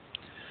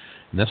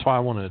 And that's why I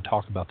want to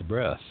talk about the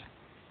breath.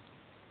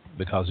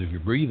 Because if you're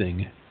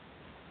breathing,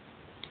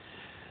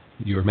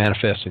 you're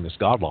manifesting this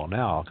God law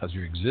now because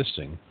you're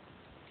existing.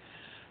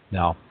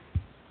 Now,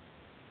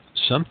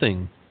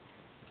 something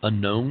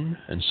unknown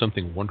and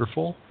something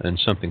wonderful and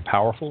something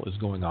powerful is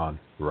going on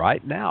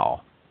right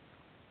now.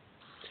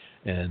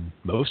 And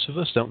most of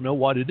us don't know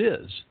what it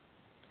is,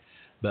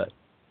 but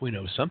we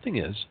know something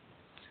is.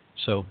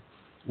 So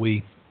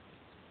we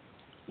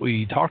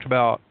talked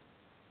about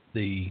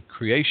the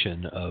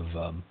creation of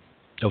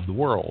the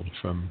world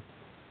from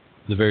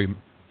the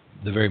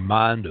very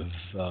mind of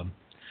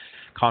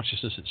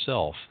consciousness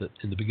itself. That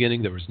in the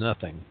beginning there was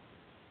nothing.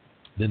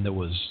 Then there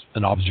was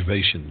an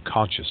observation,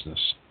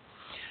 consciousness,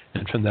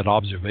 and from that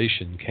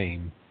observation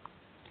came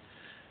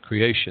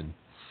creation.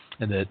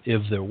 And that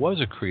if there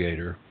was a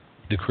creator,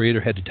 the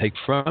creator had to take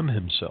from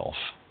himself,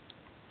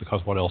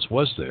 because what else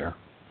was there,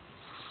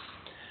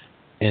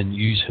 and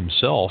use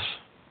himself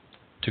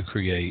to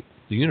create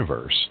the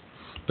universe,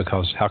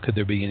 because how could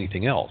there be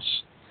anything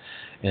else?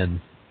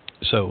 And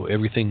so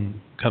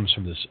everything comes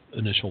from this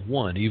initial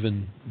one.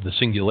 Even the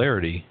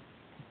singularity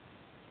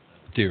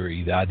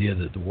theory, the idea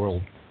that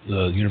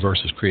the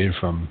universe is created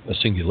from a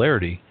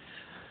singularity,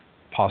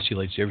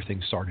 postulates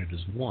everything started as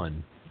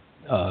one.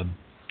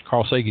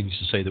 Carl Sagan used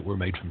to say that we're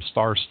made from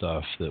star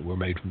stuff, that we're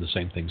made from the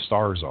same thing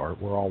stars are.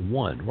 We're all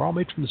one. We're all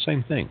made from the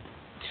same thing.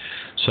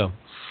 So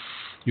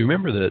you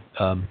remember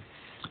that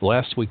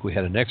last week we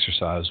had an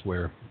exercise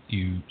where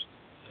you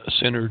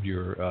centered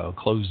your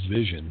closed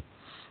vision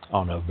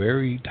on a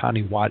very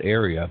tiny white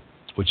area,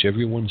 which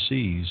everyone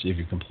sees if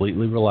you're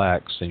completely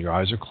relaxed and your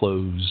eyes are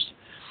closed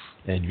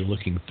and you're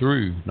looking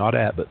through, not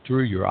at, but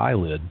through your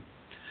eyelid.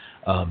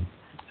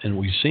 And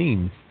we've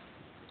seen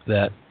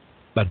that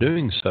by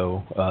doing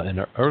so in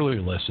our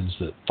earlier lessons,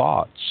 that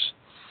thoughts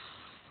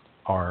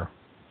are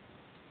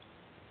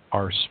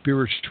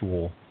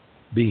spiritual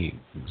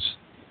beings.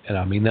 And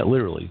I mean that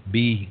literally,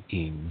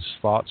 beings.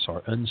 Thoughts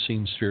are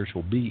unseen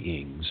spiritual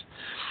beings.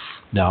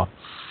 Now,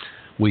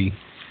 we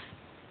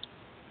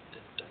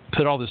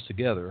put all this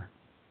together.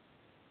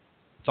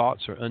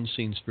 Thoughts are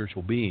unseen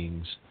spiritual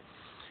beings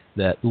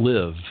that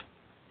live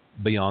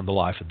beyond the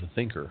life of the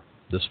thinker.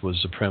 This was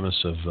the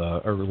premise of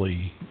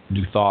early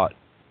New Thought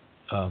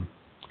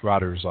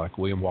writers like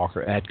William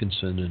Walker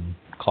Atkinson and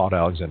Claude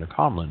Alexander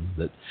Conlon,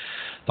 that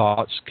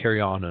thoughts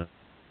carry on an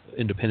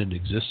independent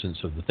existence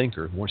of the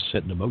thinker. Once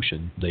set into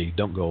motion, they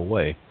don't go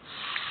away.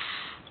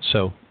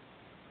 So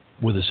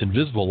with this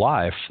invisible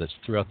life that's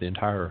throughout the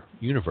entire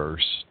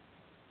universe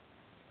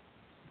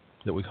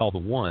that we call the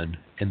one,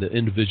 and the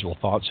individual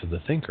thoughts of the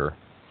thinker,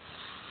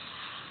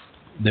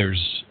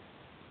 there's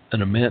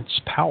an immense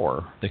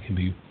power that can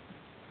be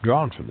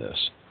drawn from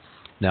this.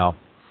 Now,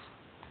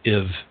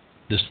 if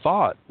this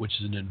thought, which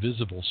is an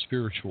invisible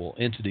spiritual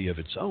entity of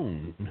its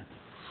own,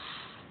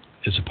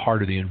 is a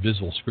part of the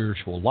invisible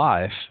spiritual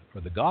life,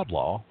 or the God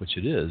law, which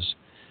it is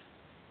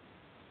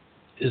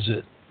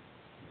it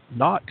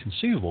not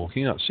conceivable,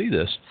 can you not see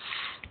this,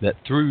 that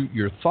through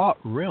your thought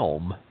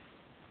realm,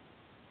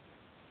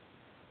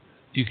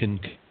 you can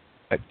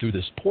connect through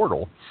this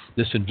portal,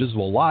 this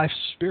invisible life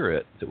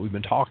spirit that we've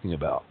been talking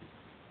about?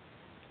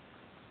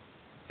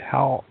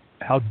 How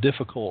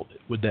difficult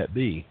would that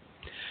be?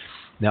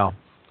 Now,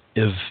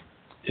 if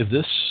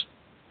this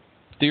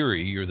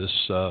theory or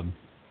this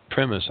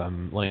premise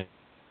I'm laying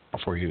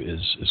out for you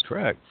is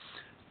correct,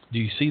 do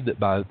you see that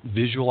by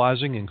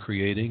visualizing and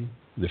creating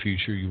the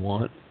future you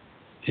want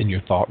in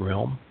your thought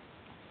realm,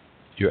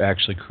 you're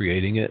actually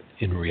creating it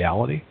in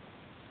reality?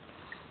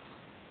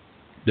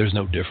 There's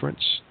no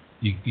difference.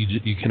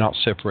 You cannot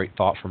separate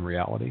thought from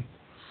reality.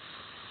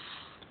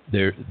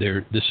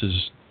 This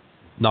is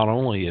not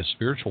only a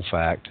spiritual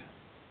fact,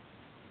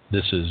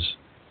 this is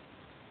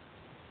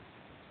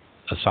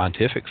a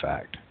scientific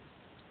fact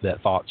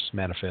that thoughts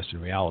manifest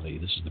in reality.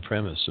 This is the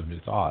premise of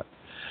New Thought.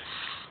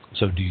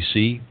 So do you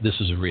see this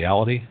is a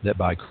reality, that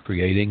by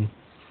creating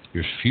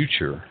your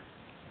future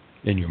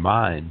in your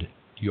mind,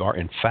 you are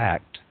in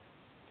fact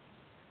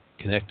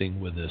connecting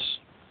with this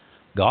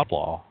God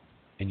law,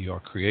 and you are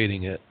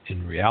creating it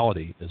in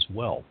reality as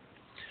well.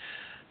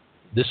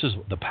 This is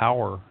the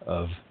power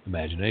of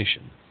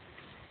imagination.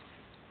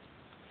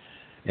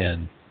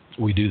 And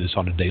we do this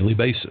on a daily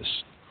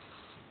basis.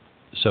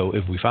 So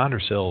if we find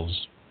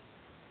ourselves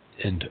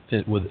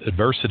with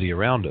adversity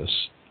around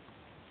us,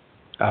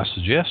 I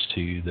suggest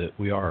to you that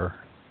we are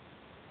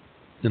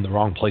in the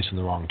wrong place in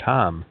the wrong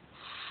time,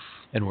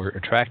 and we're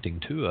attracting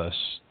to us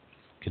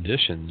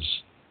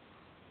conditions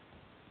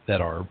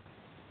that are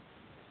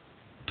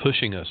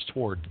pushing us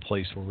toward the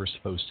place where we're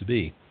supposed to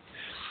be.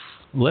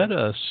 Let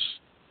us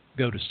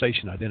go to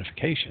station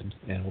identification,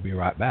 and we'll be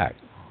right back.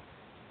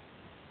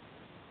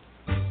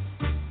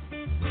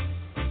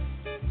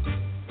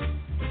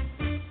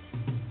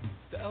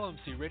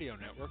 LMC Radio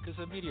Network is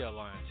a media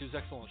alliance whose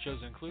excellent shows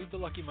include The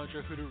Lucky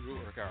Mojo Hoodoo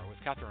Rootwork Hour with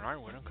Catherine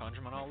Ironwood and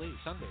Conjurman Ali,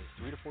 Sundays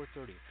 3 to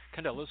 4:30,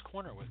 Candelo's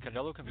Corner with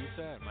Candelo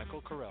Camisa and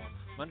Michael Carell,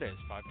 Mondays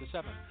 5 to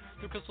 7,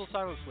 The Crystal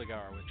Silence League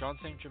Hour with Jon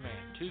Saint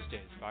Germain,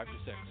 Tuesdays 5 to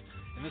 6,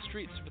 In the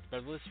Streets with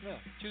Beverly Smith,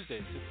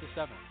 Tuesdays 6 to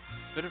 7,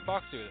 Fit and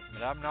Foxy with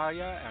Madame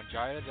Naya and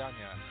Jaya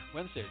Danya,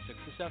 Wednesdays 6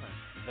 to 7,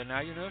 The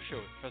Now You Know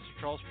Show with Professor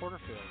Charles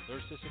Porterfield,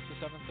 Thursday 6 to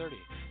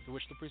 7:30, The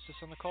Witch, the Priestess,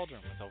 and the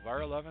Cauldron with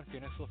Elvira Love and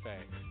Phoenix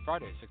LaFay,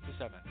 Fridays 6 to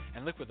 7,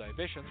 and Liquid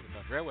Libations with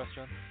Andrea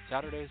Western,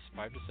 Saturdays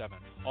 5 to 7,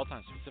 all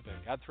times specific,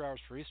 add 3 hours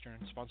for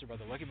Eastern, sponsored by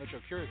the Lucky Mojo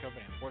Curio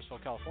Company in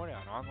Forestville, California,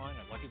 and online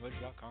at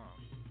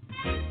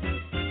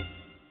luckymojo.com.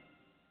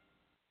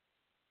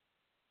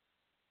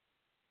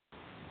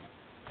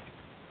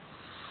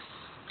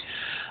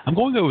 I'm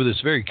going over this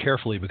very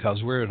carefully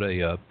because we're at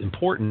a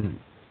important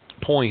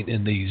point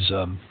in these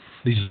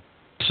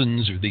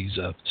lessons or these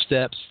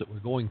steps that we're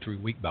going through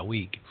week by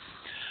week.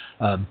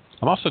 I'm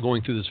also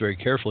going through this very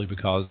carefully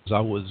because I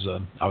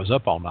was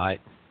up all night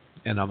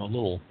and I'm a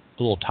little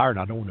tired. And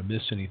I don't want to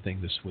miss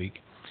anything this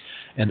week,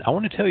 and I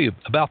want to tell you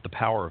about the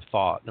power of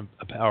thought and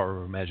the power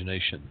of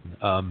imagination.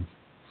 Some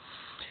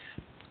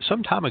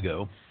time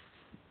ago,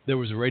 there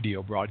was a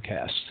radio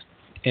broadcast,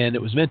 and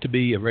it was meant to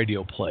be a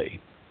radio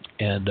play,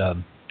 and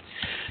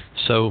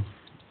so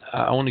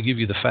I want to give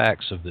you the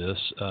facts of this.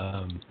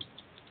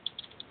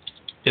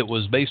 It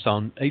was based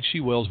on H.G.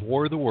 Wells'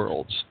 War of the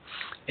Worlds,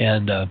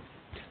 and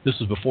this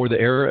was before the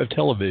era of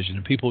television,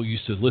 and people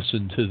used to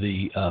listen to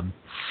the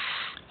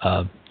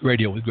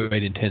radio with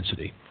great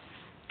intensity.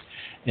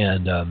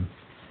 And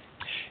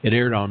it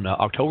aired on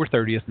October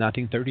 30th,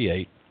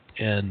 1938,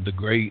 and the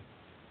great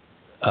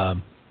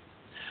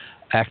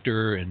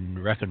actor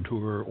and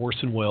raconteur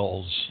Orson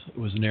Welles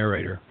was the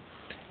narrator.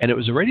 And it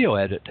was a radio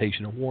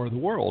adaptation of War of the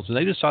Worlds, and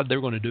they decided they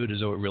were going to do it as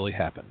though it really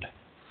happened.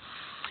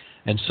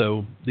 And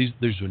so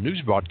there's were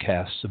news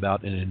broadcasts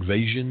about an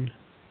invasion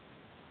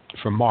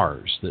from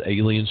Mars, that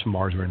aliens from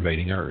Mars were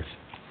invading Earth.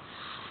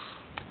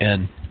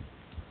 And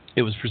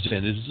it was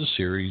presented as a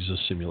series of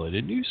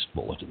simulated news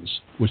bulletins,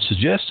 which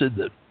suggested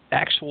that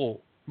actual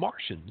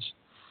Martians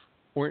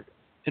weren't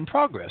in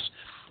progress.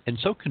 And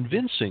so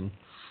convincing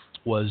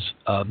was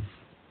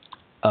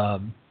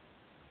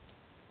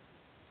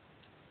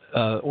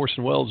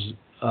Orson Welles'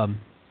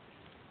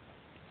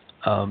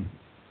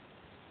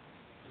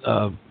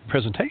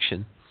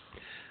 presentation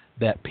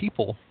that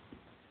people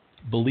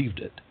believed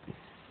it.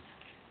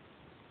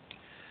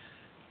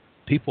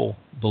 People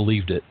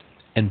believed it,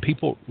 and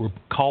people were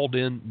called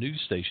in news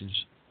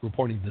stations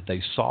reporting that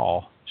they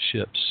saw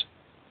ships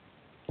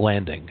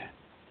landing.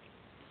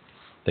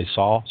 They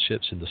saw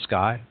ships in the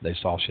sky. They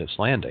saw ships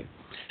landing.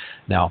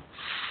 Now,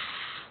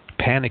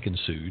 panic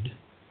ensued.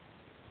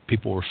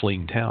 People were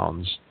fleeing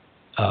towns.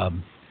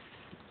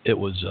 It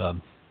was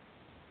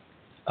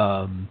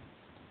an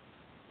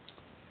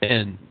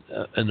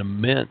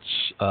immense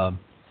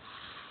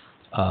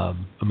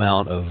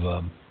amount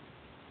of.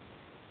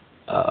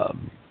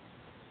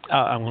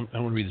 I want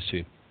to read this to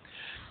you.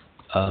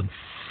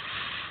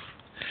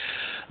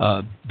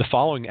 The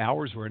following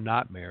hours were a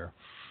nightmare.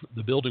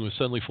 The building was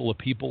suddenly full of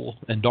people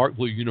in dark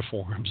blue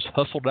uniforms.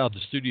 Hustled out of the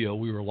studio,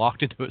 we were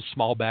locked into a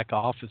small back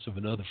office of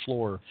another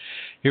floor.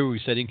 Here we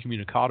sat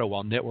incommunicado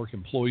while network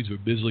employees were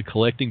busily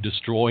collecting,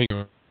 destroying,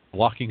 or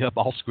locking up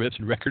all scripts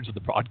and records of the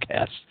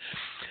broadcast.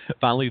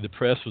 Finally, the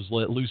press was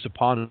let loose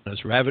upon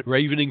us,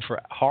 ravening for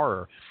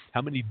horror.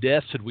 How many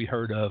deaths had we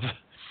heard of?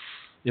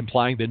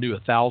 Implying they knew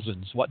of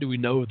thousands. What do we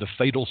know of the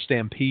fatal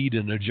stampede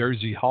in a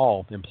Jersey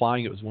Hall?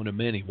 Implying it was one of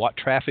many. What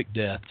traffic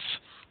deaths?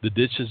 The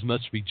ditches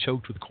must be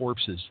choked with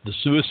corpses. The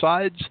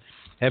suicides?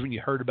 Haven't you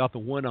heard about the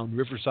one on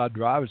Riverside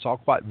Drive? It's all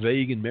quite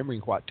vague in memory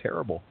and quite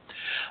terrible.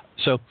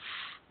 So,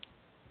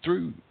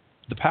 through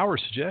the power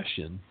of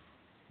suggestion,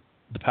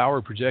 the power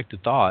of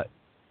projected thought,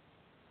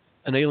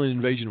 an alien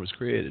invasion was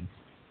created.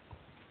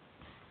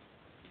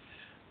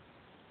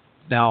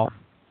 Now,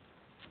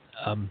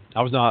 I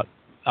was not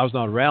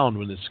around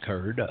when this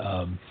occurred.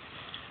 I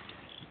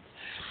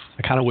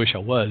kind of wish I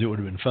was. It would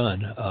have been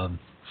fun.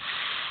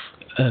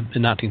 In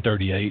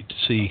 1938 to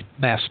see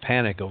mass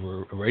panic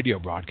over a radio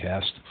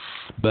broadcast,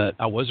 but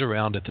I was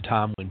around at the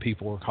time when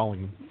people were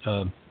calling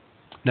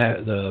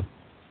the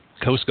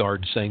Coast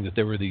Guard saying that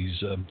there were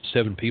these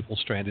 7 people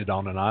stranded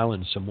on an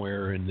island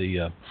somewhere in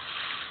the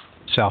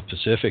South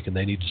Pacific, and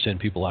they need to send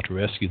people out to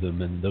rescue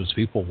them, and those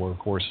people were, of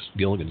course,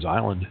 Gilligan's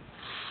Island.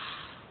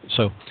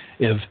 So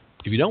if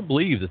you don't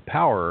believe that the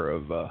power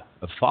of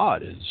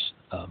thought is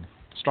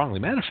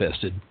strongly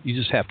manifested, you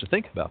just have to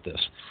think about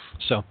this.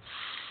 So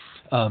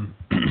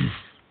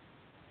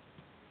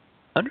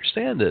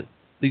understand that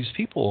these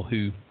people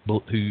who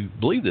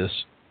believe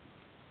this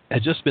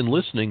had just been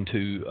listening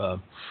to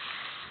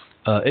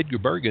Edgar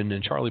Bergen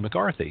and Charlie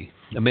McCarthy,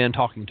 a man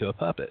talking to a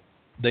puppet.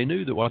 They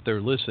knew that what they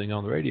were listening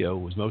on the radio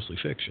was mostly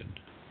fiction.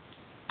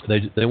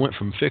 They went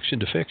from fiction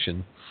to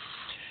fiction,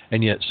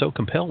 and yet so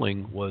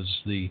compelling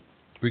was the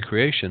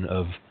recreation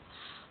of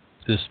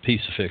this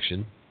piece of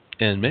fiction,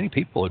 and many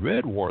people had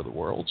read War of the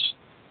Worlds,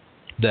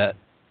 that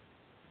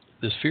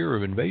this fear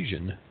of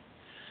invasion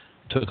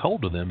took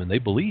hold of them, and they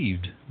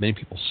believed, many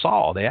people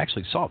saw, they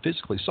actually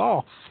physically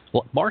saw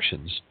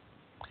Martians.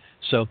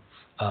 So,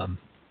 and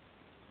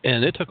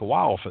it took a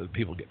while for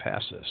people to get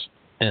past this.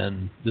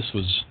 And this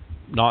was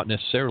not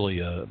necessarily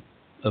a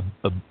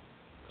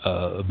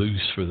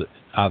boost for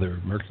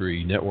either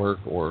Mercury Network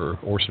or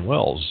Orson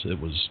Welles.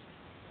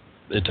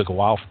 It took a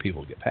while for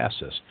people to get past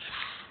this.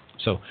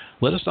 So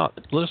let us not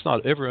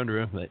ever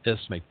underestimate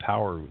the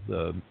power of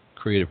the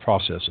creative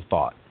process of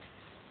thought.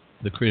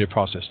 The creative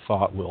process of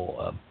thought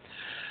will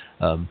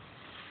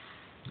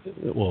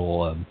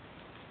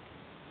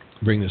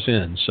bring this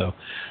in. So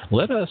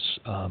let us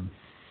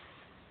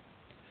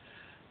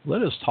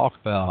talk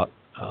about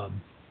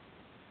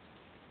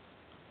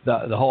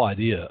the whole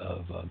idea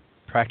of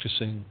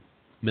practicing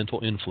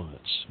mental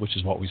influence, which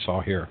is what we saw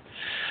here.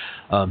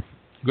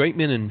 Great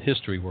men in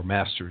history were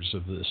masters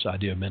of this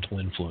idea of mental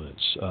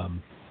influence,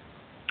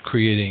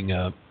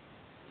 creating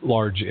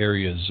large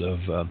areas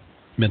of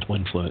mental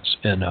influence.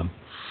 And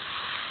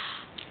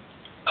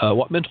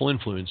what mental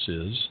influence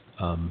is,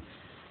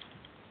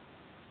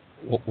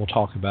 we'll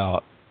talk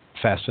about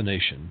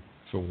fascination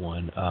for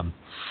one.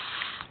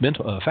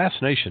 Mental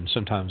fascination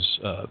sometimes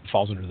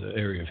falls under the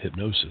area of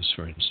hypnosis,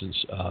 for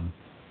instance.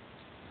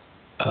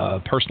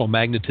 Personal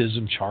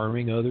magnetism,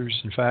 charming others,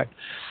 in fact.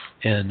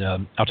 And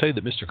I'll tell you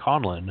that Mr.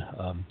 Conlon,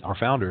 our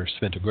founder,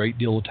 spent a great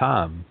deal of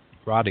time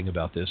writing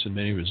about this in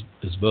many of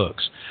his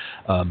books.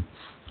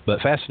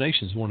 But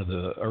fascination is one of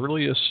the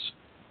earliest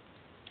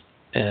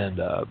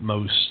and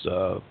most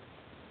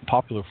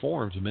popular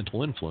forms of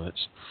mental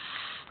influence.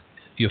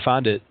 You'll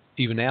find it,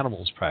 even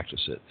animals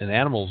practice it. And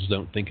animals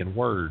don't think in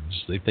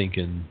words, they think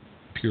in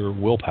pure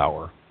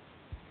willpower.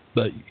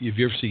 But if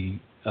you ever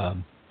see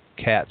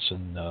cats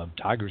and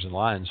tigers and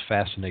lions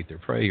fascinate their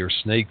prey, or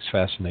snakes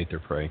fascinate their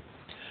prey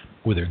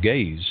with their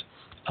gaze,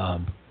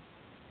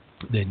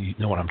 then you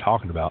know what I'm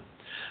talking about.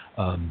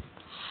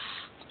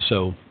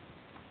 So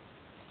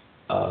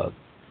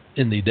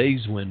in the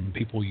days when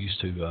people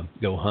used to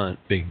go hunt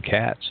big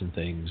cats and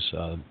things,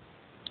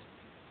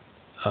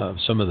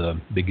 some of the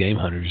big game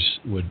hunters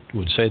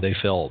would say they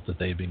felt that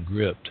they had been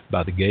gripped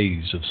by the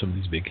gaze of some of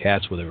these big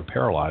cats where they were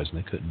paralyzed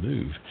and they couldn't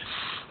move.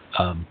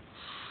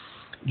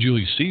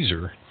 Julius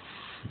Caesar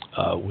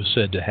was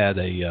said to have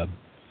a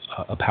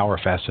power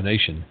of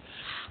fascination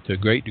to a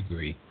great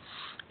degree,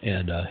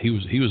 and he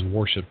was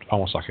worshipped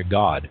almost like a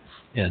god,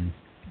 and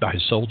by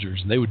his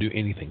soldiers, and they would do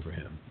anything for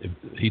him. If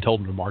he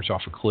told them to march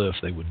off a cliff,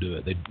 they would do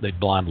it. They'd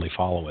blindly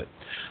follow it.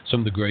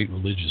 Some of the great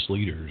religious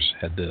leaders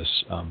had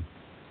this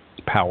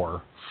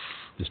power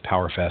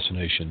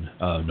fascination.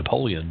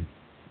 Napoleon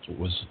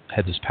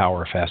had this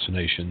power of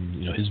fascination.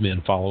 You know, his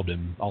men followed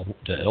him all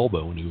to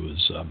Elba when he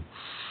was,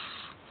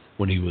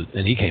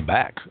 and he came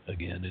back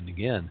again and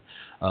again.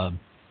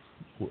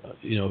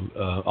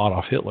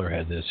 Adolf Hitler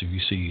had this. If you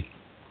see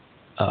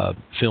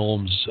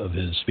films of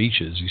his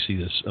speeches, you see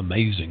this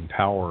amazing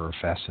power of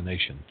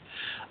fascination.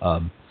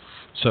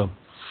 So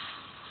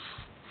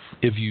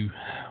if you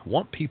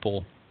want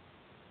people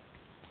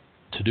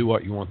to do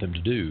what you want them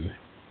to do,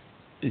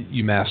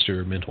 you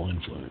master mental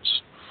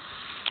influence,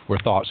 where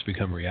thoughts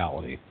become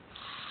reality.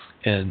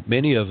 And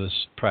many of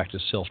us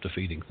practice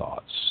self-defeating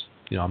thoughts.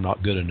 You know, I'm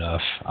not good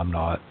enough. I'm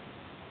not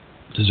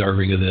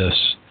deserving of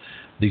this.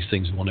 These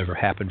things will never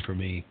happen for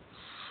me.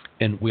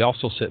 And we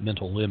also set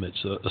mental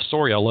limits. A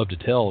story I love to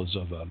tell is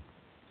of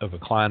a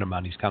client of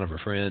mine. He's kind of a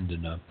friend,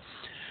 and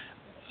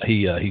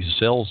he's a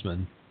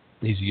salesman.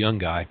 He's a young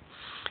guy,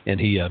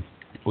 and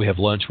we have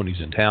lunch when he's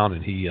in town,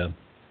 and he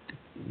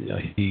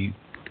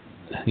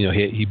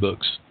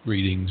books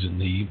readings,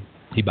 and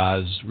he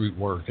buys root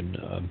work and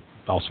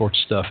all sorts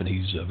of stuff, and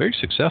he's very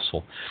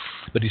successful,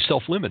 but he's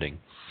self-limiting.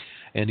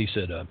 And he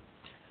said,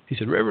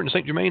 Reverend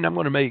Saint Germain, I'm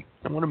going to make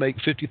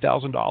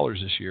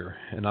 $50,000 this year.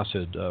 And I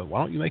said,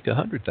 why don't you make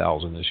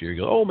 $100,000 this year? He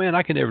goes, oh man,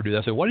 I can never do that.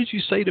 I said, what did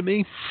you say to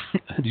me?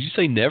 Did you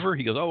say never?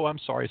 He goes, oh, I'm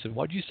sorry. I said,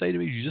 what did you say to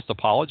me? Did you just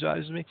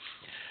apologize to me?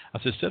 I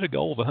said, set a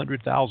goal of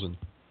 100,000.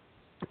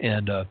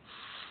 And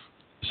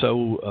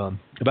so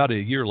about a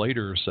year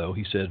later or so,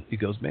 he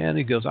goes,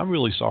 I'm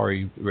really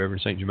sorry,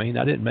 Reverend Saint Germain.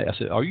 I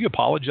said, are you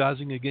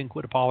apologizing again?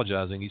 Quit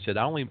apologizing. He said,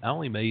 I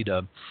only made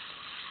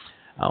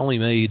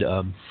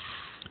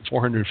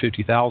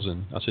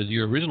 450,000. I said,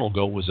 your original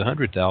goal was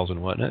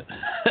 100,000, wasn't it?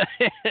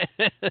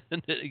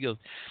 And he goes,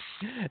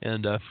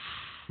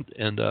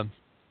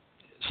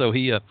 so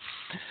he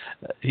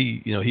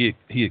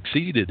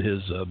exceeded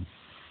his,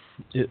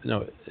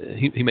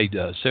 he made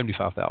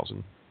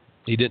 75,000.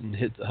 He didn't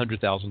hit the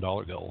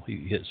 $100,000 goal.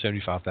 He hit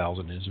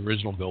 75,000. His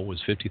original goal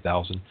was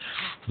 50,000.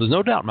 There's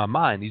no doubt in my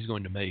mind he's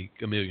going to make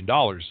 $1 million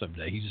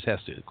someday. He just has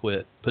to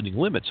quit putting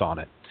limits on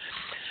it.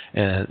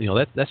 And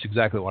that's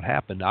exactly what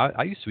happened.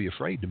 I used to be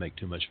afraid to make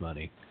too much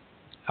money.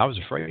 I was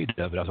afraid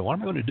of it. I said, what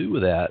am I going to do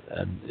with that?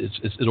 And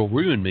it'll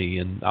ruin me,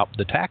 and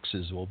the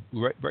taxes will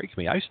break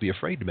me. I used to be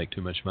afraid to make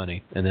too much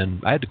money, and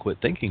then I had to quit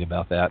thinking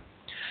about that.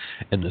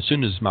 And as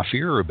soon as my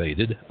fear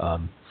abated,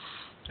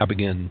 I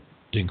began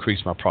to increase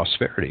my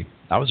prosperity.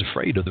 I was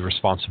afraid of the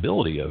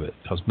responsibility of it,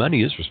 because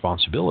money is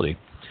responsibility.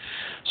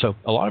 So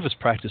a lot of us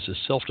practice this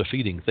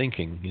self-defeating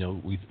thinking.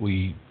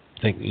 We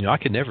think, I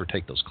can never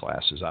take those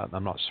classes.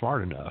 I'm not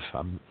smart enough.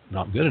 I'm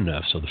not good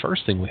enough. So the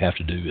first thing we have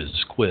to do is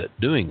quit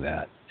doing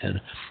that. And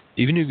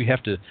even if you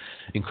have to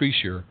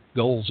increase your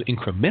goals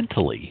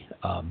incrementally,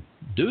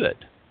 do it.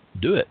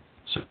 Do it.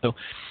 So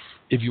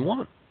if you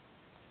want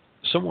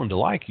someone to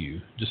like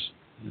you,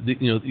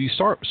 you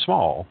start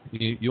small.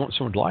 You want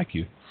someone to like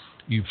you.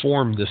 You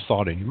form this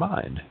thought in your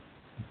mind,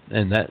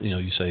 and that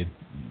you say,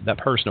 that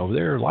person over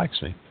there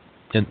likes me,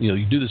 and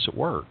you do this at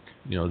work.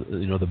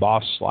 The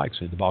boss likes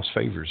me, the boss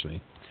favors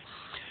me,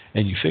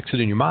 and you fix it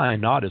in your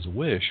mind, not as a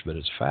wish, but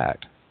as a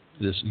fact.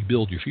 You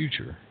build your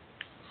future.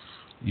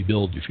 You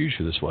build your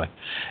future this way,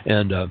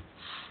 and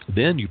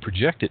then you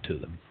project it to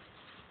them.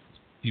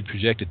 You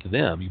project it to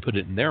them. You put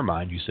it in their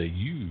mind. You say,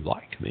 you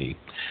like me.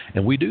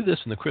 And we do this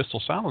in the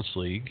Crystal Silence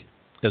League,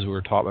 as we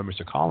were taught by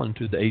Mr. Collin,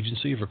 through the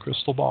agency of a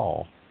crystal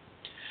ball.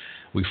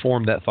 We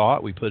form that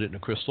thought, we put it in a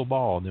crystal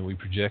ball, and then we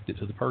project it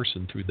to the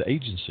person through the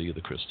agency of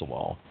the crystal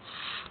ball.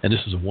 And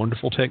this is a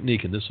wonderful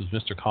technique, and this is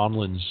Mr.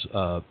 Conlin's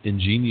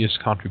ingenious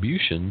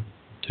contribution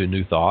to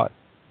New Thought,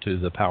 to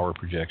the power of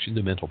projection,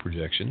 the mental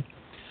projection,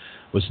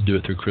 was to do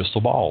it through crystal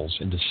balls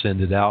and to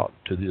send it out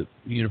to the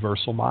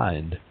universal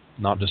mind,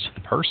 not just to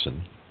the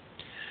person,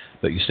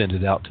 but you send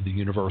it out to the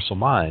universal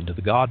mind, to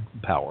the God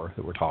power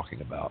that we're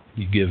talking about.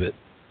 You give it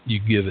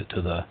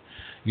to the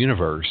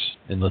universe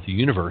and let the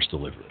universe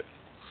deliver it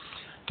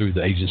through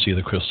the agency of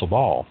the crystal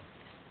ball,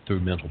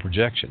 through mental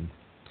projection.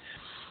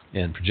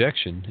 And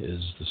projection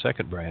is the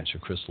second branch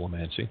of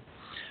crystallomancy.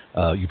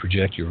 You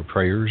project your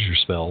prayers, your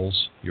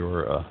spells,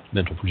 your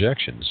mental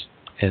projections.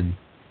 And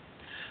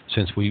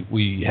since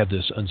we have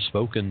this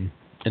unspoken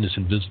and this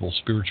invisible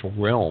spiritual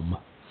realm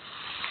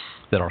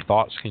that our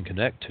thoughts can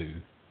connect to,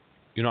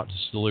 you're not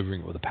just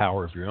delivering it with the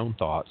power of your own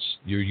thoughts,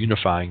 you're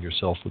unifying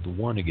yourself with the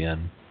one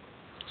again,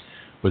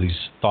 where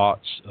these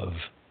thoughts of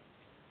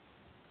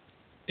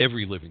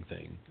every living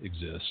thing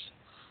exist,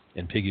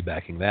 and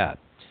piggybacking that.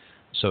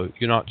 So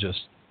you're not just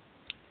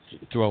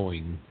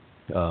throwing,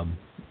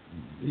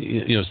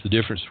 it's the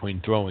difference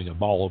between throwing a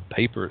ball of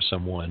paper at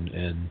someone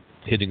and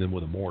hitting them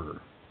with a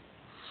mortar.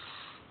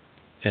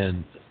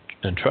 And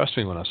trust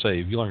me when I say,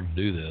 if you learn to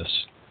do this,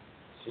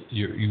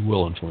 you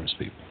will influence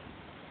people.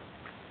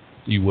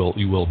 You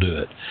will do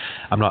it.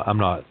 I'm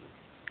not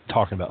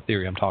talking about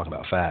theory. I'm talking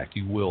about fact.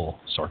 You will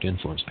start to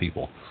influence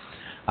people.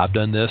 I've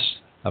done this.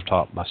 I've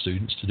taught my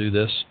students to do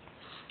this.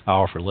 I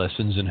offer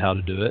lessons in how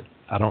to do it.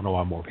 I don't know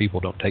why more people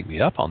don't take me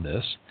up on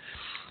this.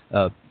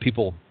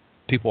 People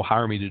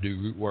hire me to do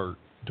root work,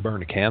 to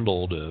burn a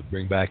candle, to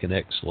bring back an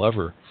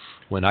ex-lover,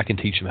 when I can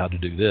teach them how to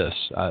do this.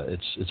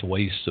 It's a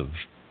waste of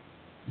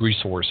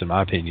resource, in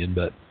my opinion,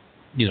 but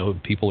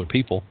people are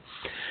people.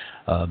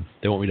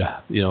 They want me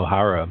to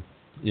hire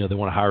they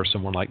want to hire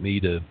someone like me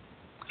to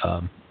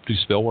do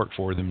spell work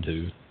for them,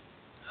 to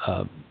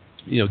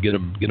get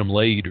them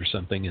laid or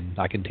something, and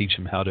I can teach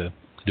them how to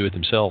do it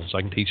themselves.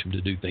 I can teach them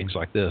to do things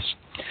like this.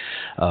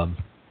 But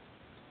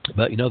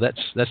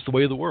that's the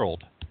way of the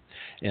world,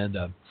 and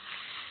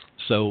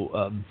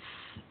so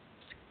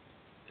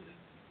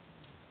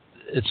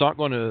it's not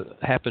going to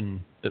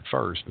happen at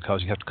first,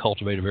 because you have to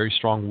cultivate a very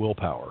strong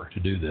willpower to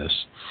do this.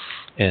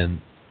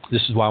 And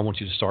this is why I want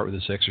you to start with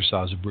this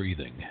exercise of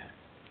breathing.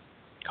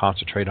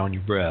 Concentrate on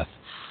your breath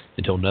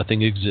until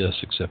nothing exists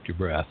except your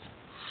breath.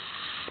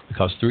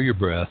 Because through your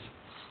breath,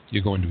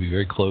 you're going to be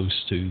very close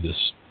to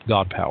this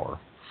God power.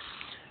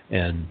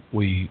 And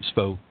we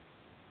spoke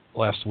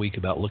last week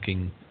about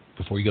looking,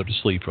 before you go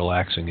to sleep,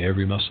 relaxing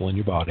every muscle in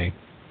your body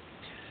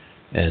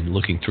and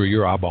looking through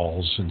your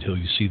eyeballs until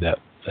you see that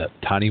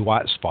tiny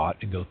white spot,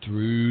 and go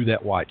through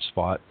that white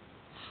spot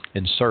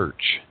and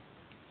search.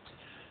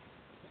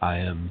 I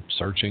am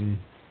searching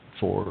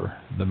for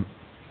the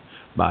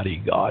mighty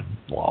God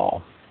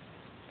law,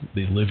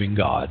 the living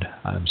God.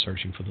 I am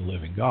searching for the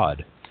living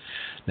God.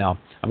 Now,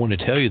 I want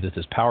to tell you that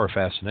this power of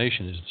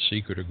fascination is the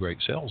secret of great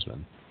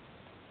salesmen.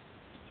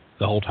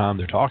 The whole time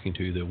they're talking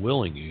to you, they're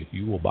willing you.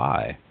 You will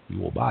buy. You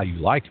will buy. You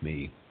like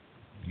me.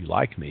 You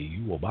like me.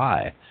 You will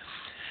buy.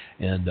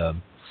 And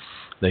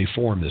they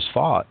form this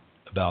thought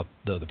about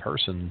the other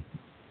person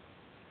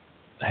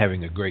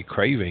having a great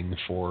craving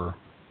for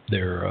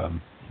their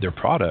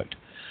product.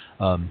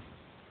 I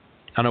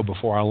know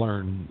before I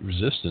learned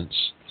resistance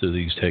to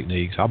these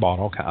techniques, I bought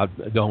all kinds.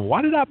 Going,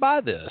 why did I buy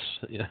this?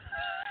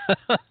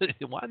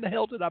 Why in the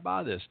hell did I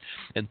buy this?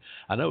 And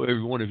I know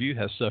every one of you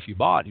has stuff you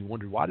bought, and you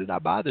wondered, why did I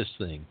buy this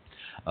thing?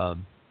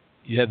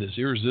 You have this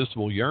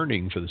irresistible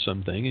yearning for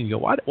something, and you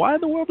go, why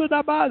in the world did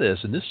I buy this?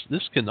 And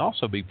this can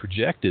also be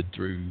projected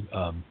through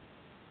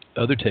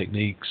other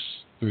techniques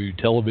through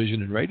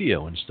television and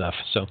radio and stuff.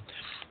 So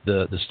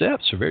the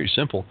steps are very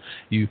simple.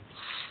 You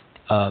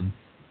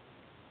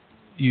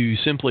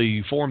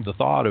simply form the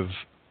thought of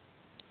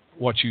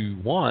what you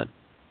want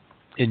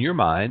in your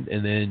mind,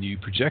 and then you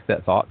project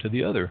that thought to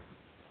the other.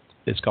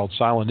 It's called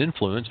silent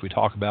influence. We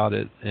talk about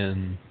it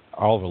in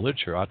all of the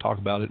literature. I talk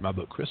about it in my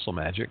book, Crystal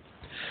Magic.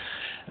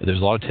 There's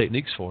a lot of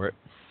techniques for it,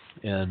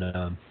 and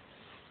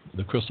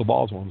the crystal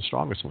ball is one of the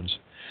strongest ones.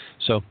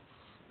 So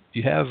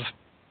you have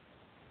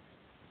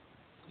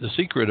the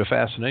secret of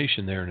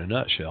fascination there in a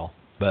nutshell,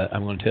 but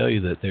I'm going to tell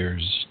you that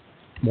there's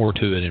more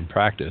to it in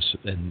practice,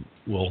 and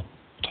we'll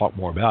talk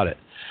more about it.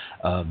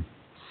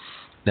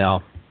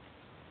 Now,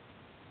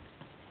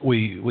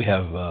 we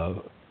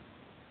have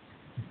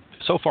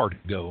so far to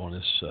go on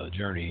this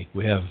journey.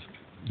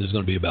 There's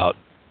going to be about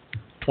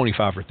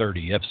 25 or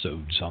 30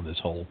 episodes on this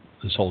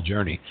whole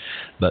journey,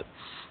 but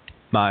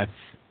my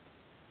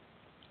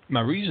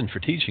reason for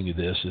teaching you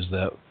this is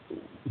that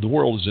the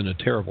world is in a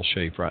terrible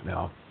shape right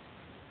now.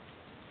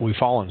 We've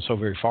fallen so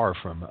very far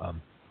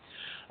from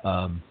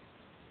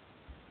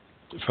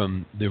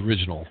the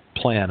original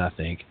plan, I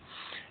think,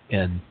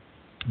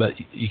 but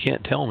you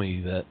can't tell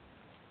me that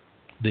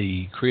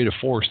the creative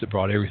force that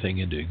brought everything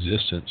into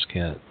existence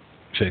can't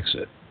fix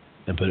it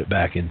and put it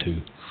back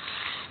into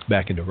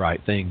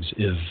right things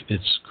if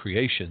its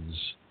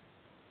creations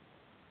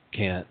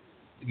can't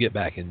get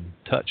back in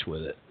touch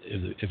with it.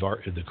 If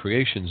the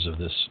creations of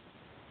this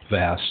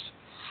vast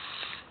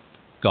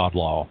God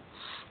law,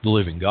 the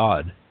living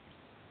God,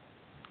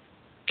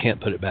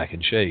 can't put it back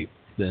in shape,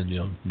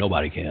 then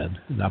nobody can,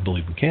 and I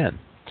believe we can.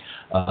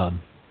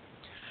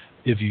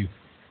 If you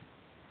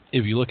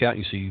look out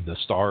and you see the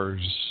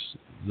stars,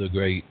 the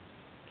great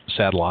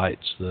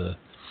satellites, the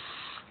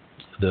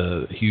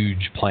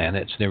huge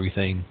planets and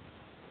everything,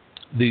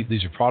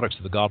 these are products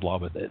of the God law,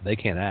 but they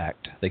can't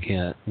act, they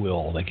can't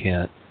will, they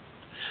can't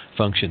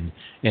function.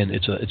 And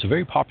it's a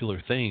very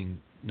popular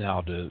thing now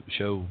to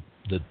show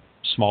the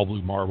small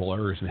blue marble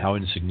Earth and how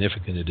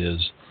insignificant it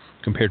is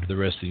compared to the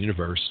rest of the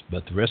universe.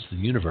 But the rest of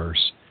the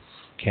universe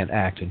can't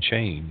act and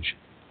change.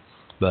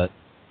 But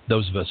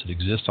those of us that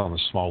exist on the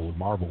small blue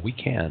marble, we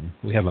can.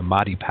 We have a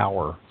mighty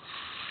power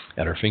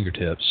at our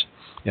fingertips,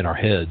 in our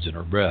heads, in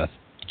our breath,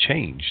 to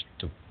change,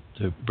 to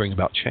bring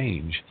about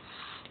change.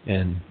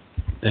 And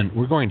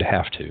we're going to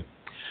have to.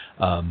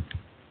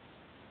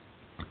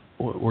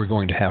 We're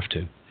going to have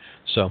to.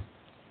 So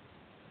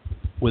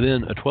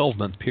within a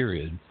 12-month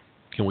period,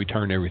 can we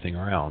turn everything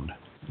around?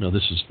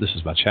 This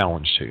is my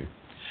challenge too,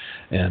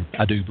 and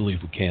I do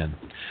believe we can.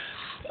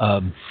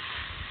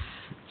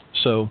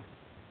 So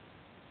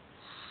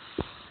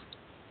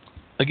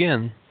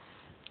again,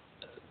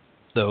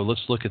 though,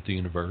 let's look at the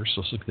universe.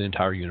 Let's look at the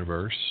entire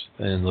universe,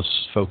 and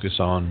let's focus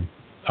on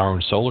our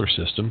own solar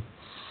system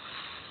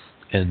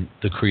and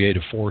the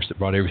creative force that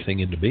brought everything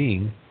into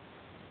being.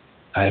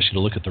 I asked you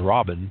to look at the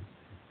robin.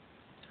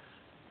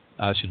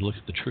 I asked you to look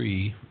at the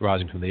tree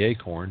rising from the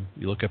acorn.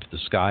 You look up at the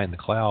sky and the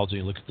clouds, and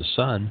you look at the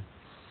sun,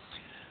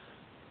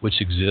 which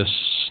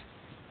exists,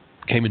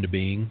 came into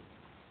being,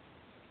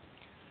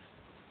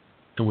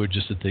 and we're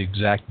just at the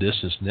exact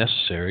distance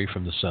necessary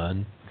from the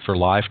sun for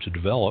life to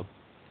develop.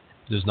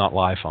 There's not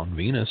life on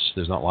Venus.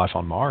 There's not life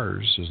on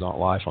Mars. There's not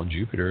life on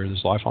Jupiter.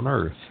 There's life on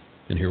Earth,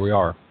 and here we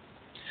are.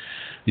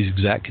 These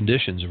exact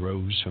conditions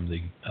arose from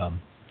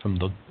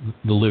the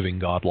living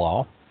God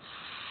law,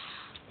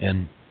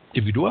 and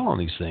if you dwell on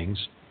these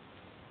things,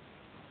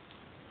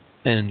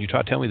 and you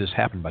try to tell me this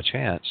happened by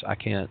chance, I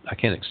can't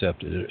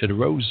accept it. It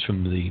arose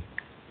from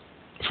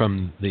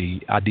the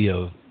idea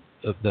of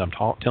that I'm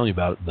telling you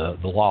about, the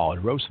law. It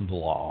arose from the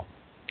law,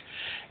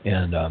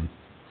 and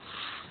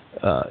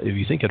if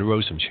you think it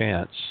arose from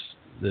chance,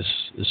 this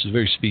is a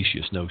very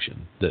specious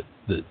notion that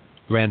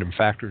random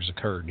factors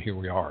occurred, and here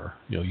we are.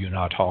 You and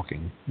I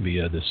talking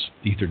via this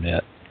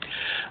Ethernet,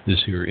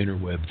 this here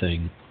interweb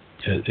thing.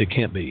 It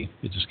can't be.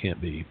 It just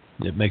can't be.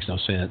 It makes no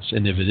sense.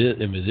 And if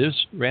it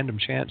is random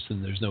chance,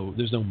 then there's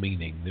no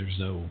meaning. There's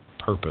no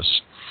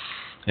purpose,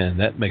 and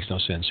that makes no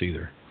sense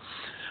either.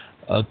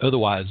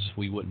 Otherwise,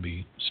 we wouldn't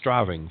be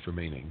striving for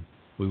meaning.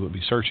 We wouldn't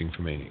be searching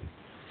for meaning.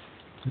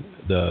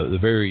 The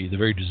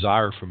very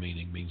desire for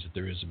meaning means that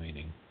there is a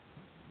meaning.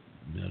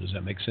 Does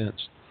that make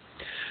sense?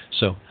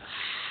 So,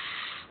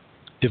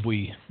 if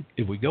we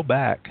go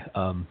back,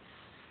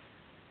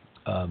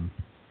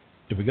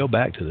 if we go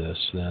back to this,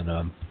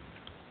 then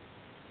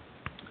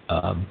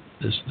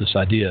this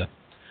idea,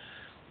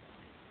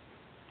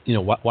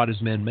 why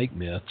does man make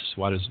myths?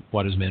 Why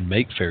does man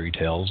make fairy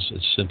tales?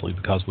 It's simply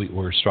because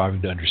we're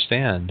striving to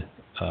understand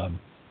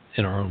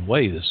in our own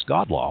way this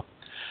God law.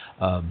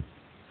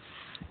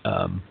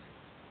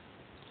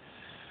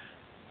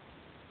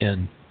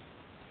 And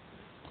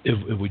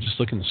if we just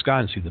look in the sky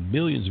and see the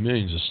millions and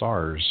millions of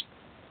stars,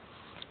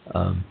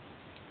 and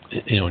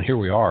here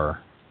we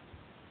are.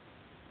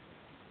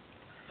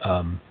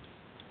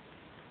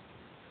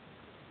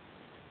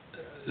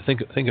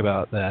 Think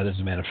about that as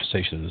a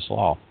manifestation of this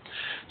law.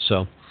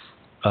 So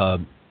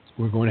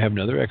we're going to have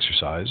another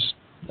exercise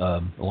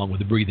along with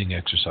the breathing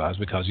exercise,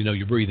 because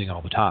you're breathing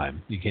all the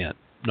time. You can't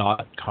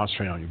not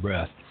concentrating on your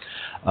breath.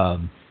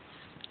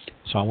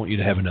 So I want you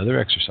to have another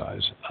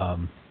exercise.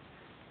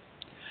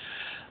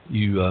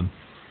 You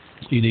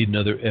need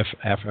another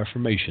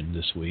affirmation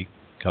this week,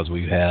 because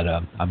we've had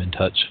I'm in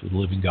touch with the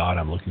living God.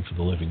 I'm looking for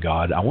the living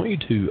God. I want you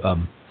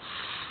to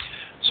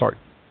start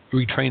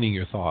retraining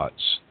your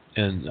thoughts.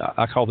 And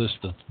I call this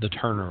the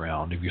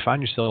turnaround. If you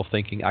find yourself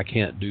thinking, I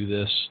can't do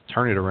this,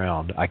 turn it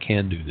around. I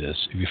can do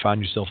this. If you find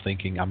yourself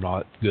thinking, I'm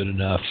not good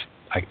enough,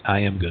 I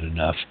am good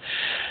enough.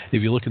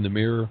 If you look in the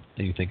mirror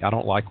and you think, I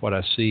don't like what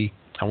I see,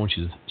 I want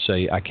you to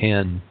say,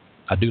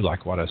 I do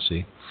like what I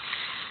see.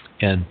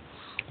 And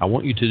I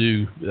want you to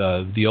do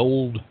the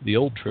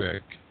old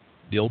trick.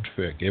 The old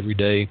trick. Every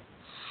day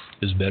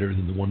is better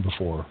than the one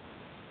before.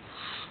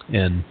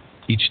 And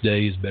each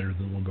day is better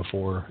than the one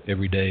before.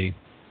 Every day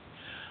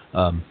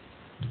I'm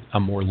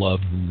more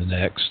loved than the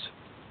next.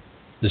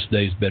 This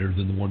day is better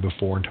than the one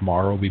before, and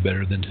tomorrow will be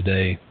better than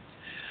today.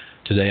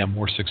 Today I'm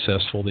more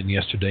successful than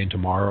yesterday, and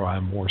tomorrow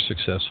I'm more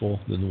successful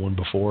than the one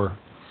before.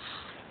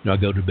 I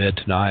go to bed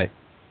tonight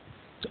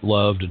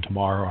loved, and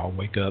tomorrow I'll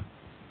wake up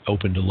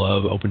open to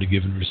love, open to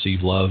give and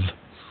receive love.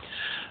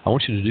 I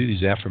want you to do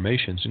these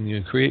affirmations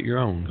and create your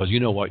own, because you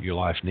know what your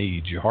life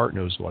needs. Your heart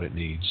knows what it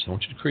needs. I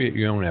want you to create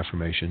your own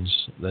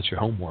affirmations. That's your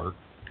homework.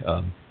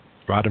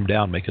 Write them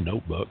down, make a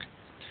notebook.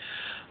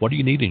 What do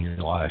you need in your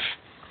life?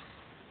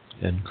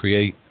 And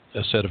create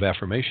a set of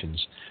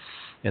affirmations.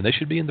 And they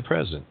should be in the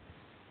present.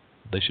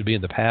 They should be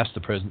in the past, the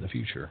present, the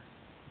future.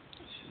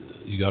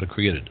 You got to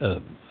create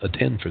a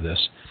 10 for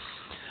this.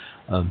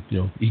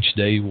 Each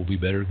day will be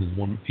better than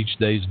one. Each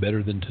day is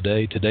better than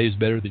today. Today is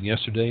better than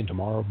yesterday, and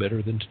tomorrow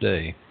better than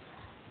today.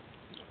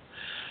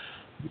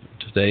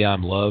 Today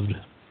I'm loved,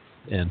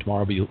 and tomorrow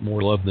will be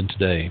more loved than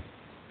today.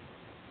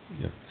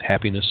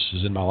 Happiness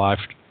is in my life.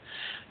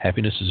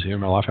 Happiness is here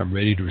in my life. I'm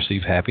ready to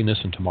receive happiness,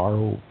 and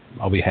tomorrow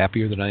I'll be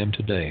happier than I am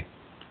today.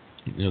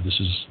 This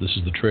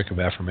is the trick of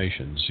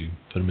affirmations. You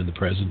put them in the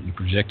present, and you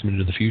project them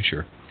into the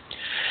future.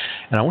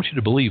 And I want you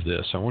to believe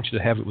this. I want you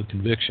to have it with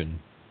conviction,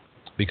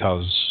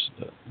 because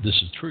this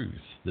is truth.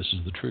 This is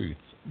the truth.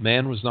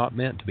 Man was not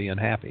meant to be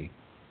unhappy.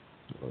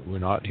 We're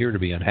not here to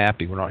be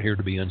unhappy. We're not here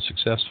to be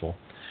unsuccessful.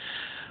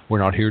 We're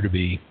not here to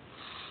be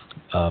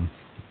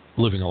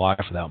living a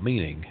life without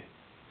meaning.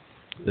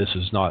 This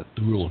is not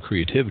the rule of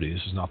creativity.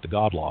 This is not the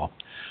God law.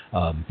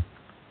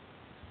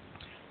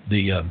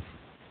 The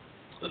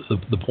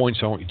points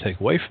I want you to take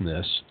away from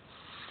this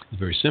is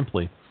very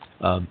simply,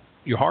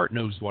 your heart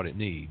knows what it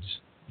needs.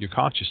 Your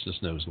consciousness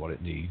knows what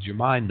it needs. Your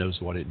mind knows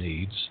what it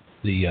needs.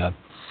 The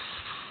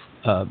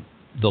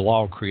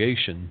law of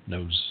creation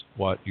knows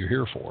what you're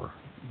here for.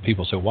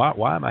 People say,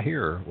 why am I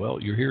here? Well,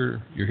 you're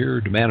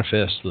here to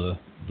manifest the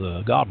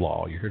God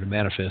law. You're here to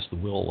manifest the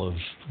will of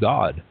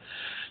God.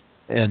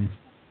 And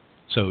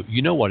so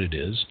you know what it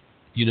is.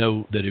 You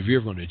know that if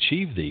you're going to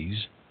achieve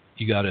these,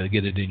 you got to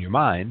get it in your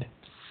mind.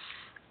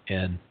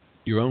 And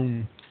your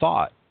own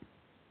thought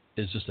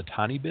is just a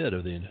tiny bit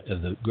of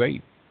the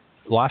great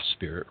life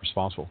spirit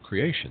responsible for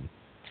creation.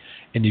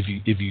 And if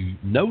you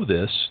know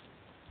this,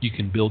 you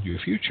can build your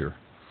future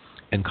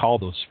and call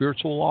the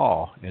spiritual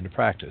law into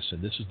practice.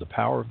 And this is the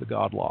power of the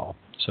God law.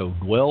 So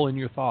dwell in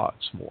your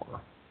thoughts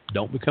more.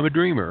 Don't become a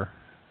dreamer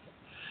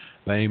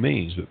by any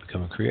means, but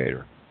become a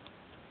creator.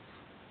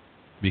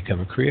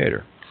 Become a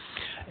creator.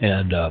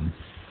 And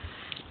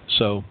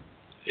so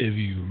if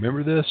you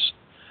remember this,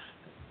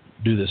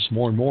 do this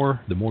more and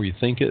more. The more you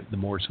think it, the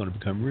more it's going to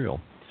become real.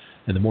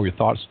 And the more your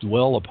thoughts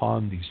dwell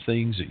upon these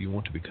things that you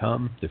want to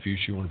become, the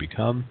future you want to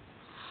become,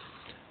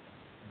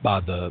 by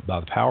the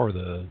power of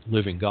the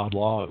living God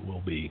law, it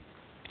will be.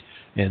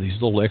 And these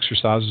little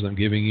exercises I'm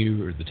giving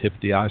you are the tip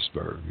of the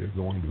iceberg. They're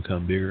going to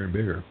become bigger and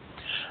bigger.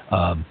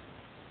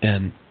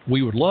 And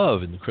we would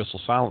love in the Crystal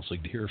Silence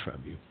League to hear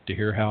from you, to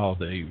hear how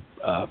the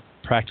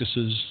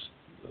practices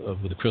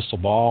with the crystal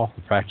ball,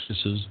 the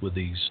practices with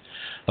these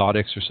thought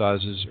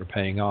exercises are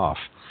paying off.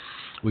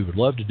 We would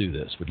love to do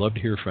this. We'd love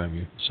to hear from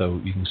you. So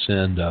you can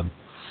send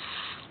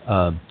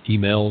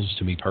emails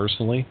to me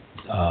personally,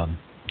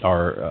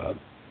 or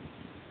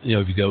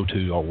if you go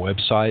to our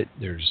website,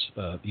 there's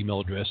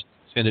email address.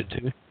 Send it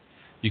to.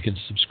 You can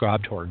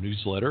subscribe to our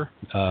newsletter.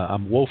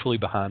 I'm woefully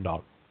behind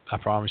on. I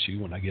promise you,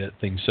 when I get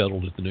things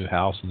settled at the new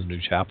house and the new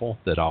chapel,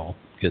 that I'll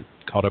get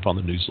caught up on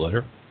the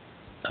newsletter.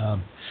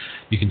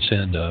 You can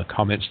send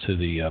comments to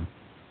the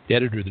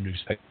editor of the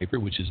newspaper,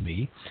 which is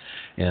me,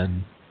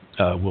 and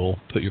we'll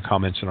put your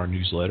comments in our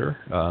newsletter.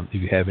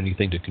 If you have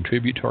anything to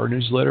contribute to our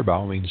newsletter, by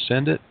all means,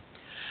 send it.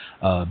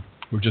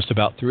 We're just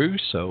about through,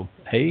 so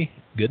hey,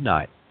 good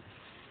night.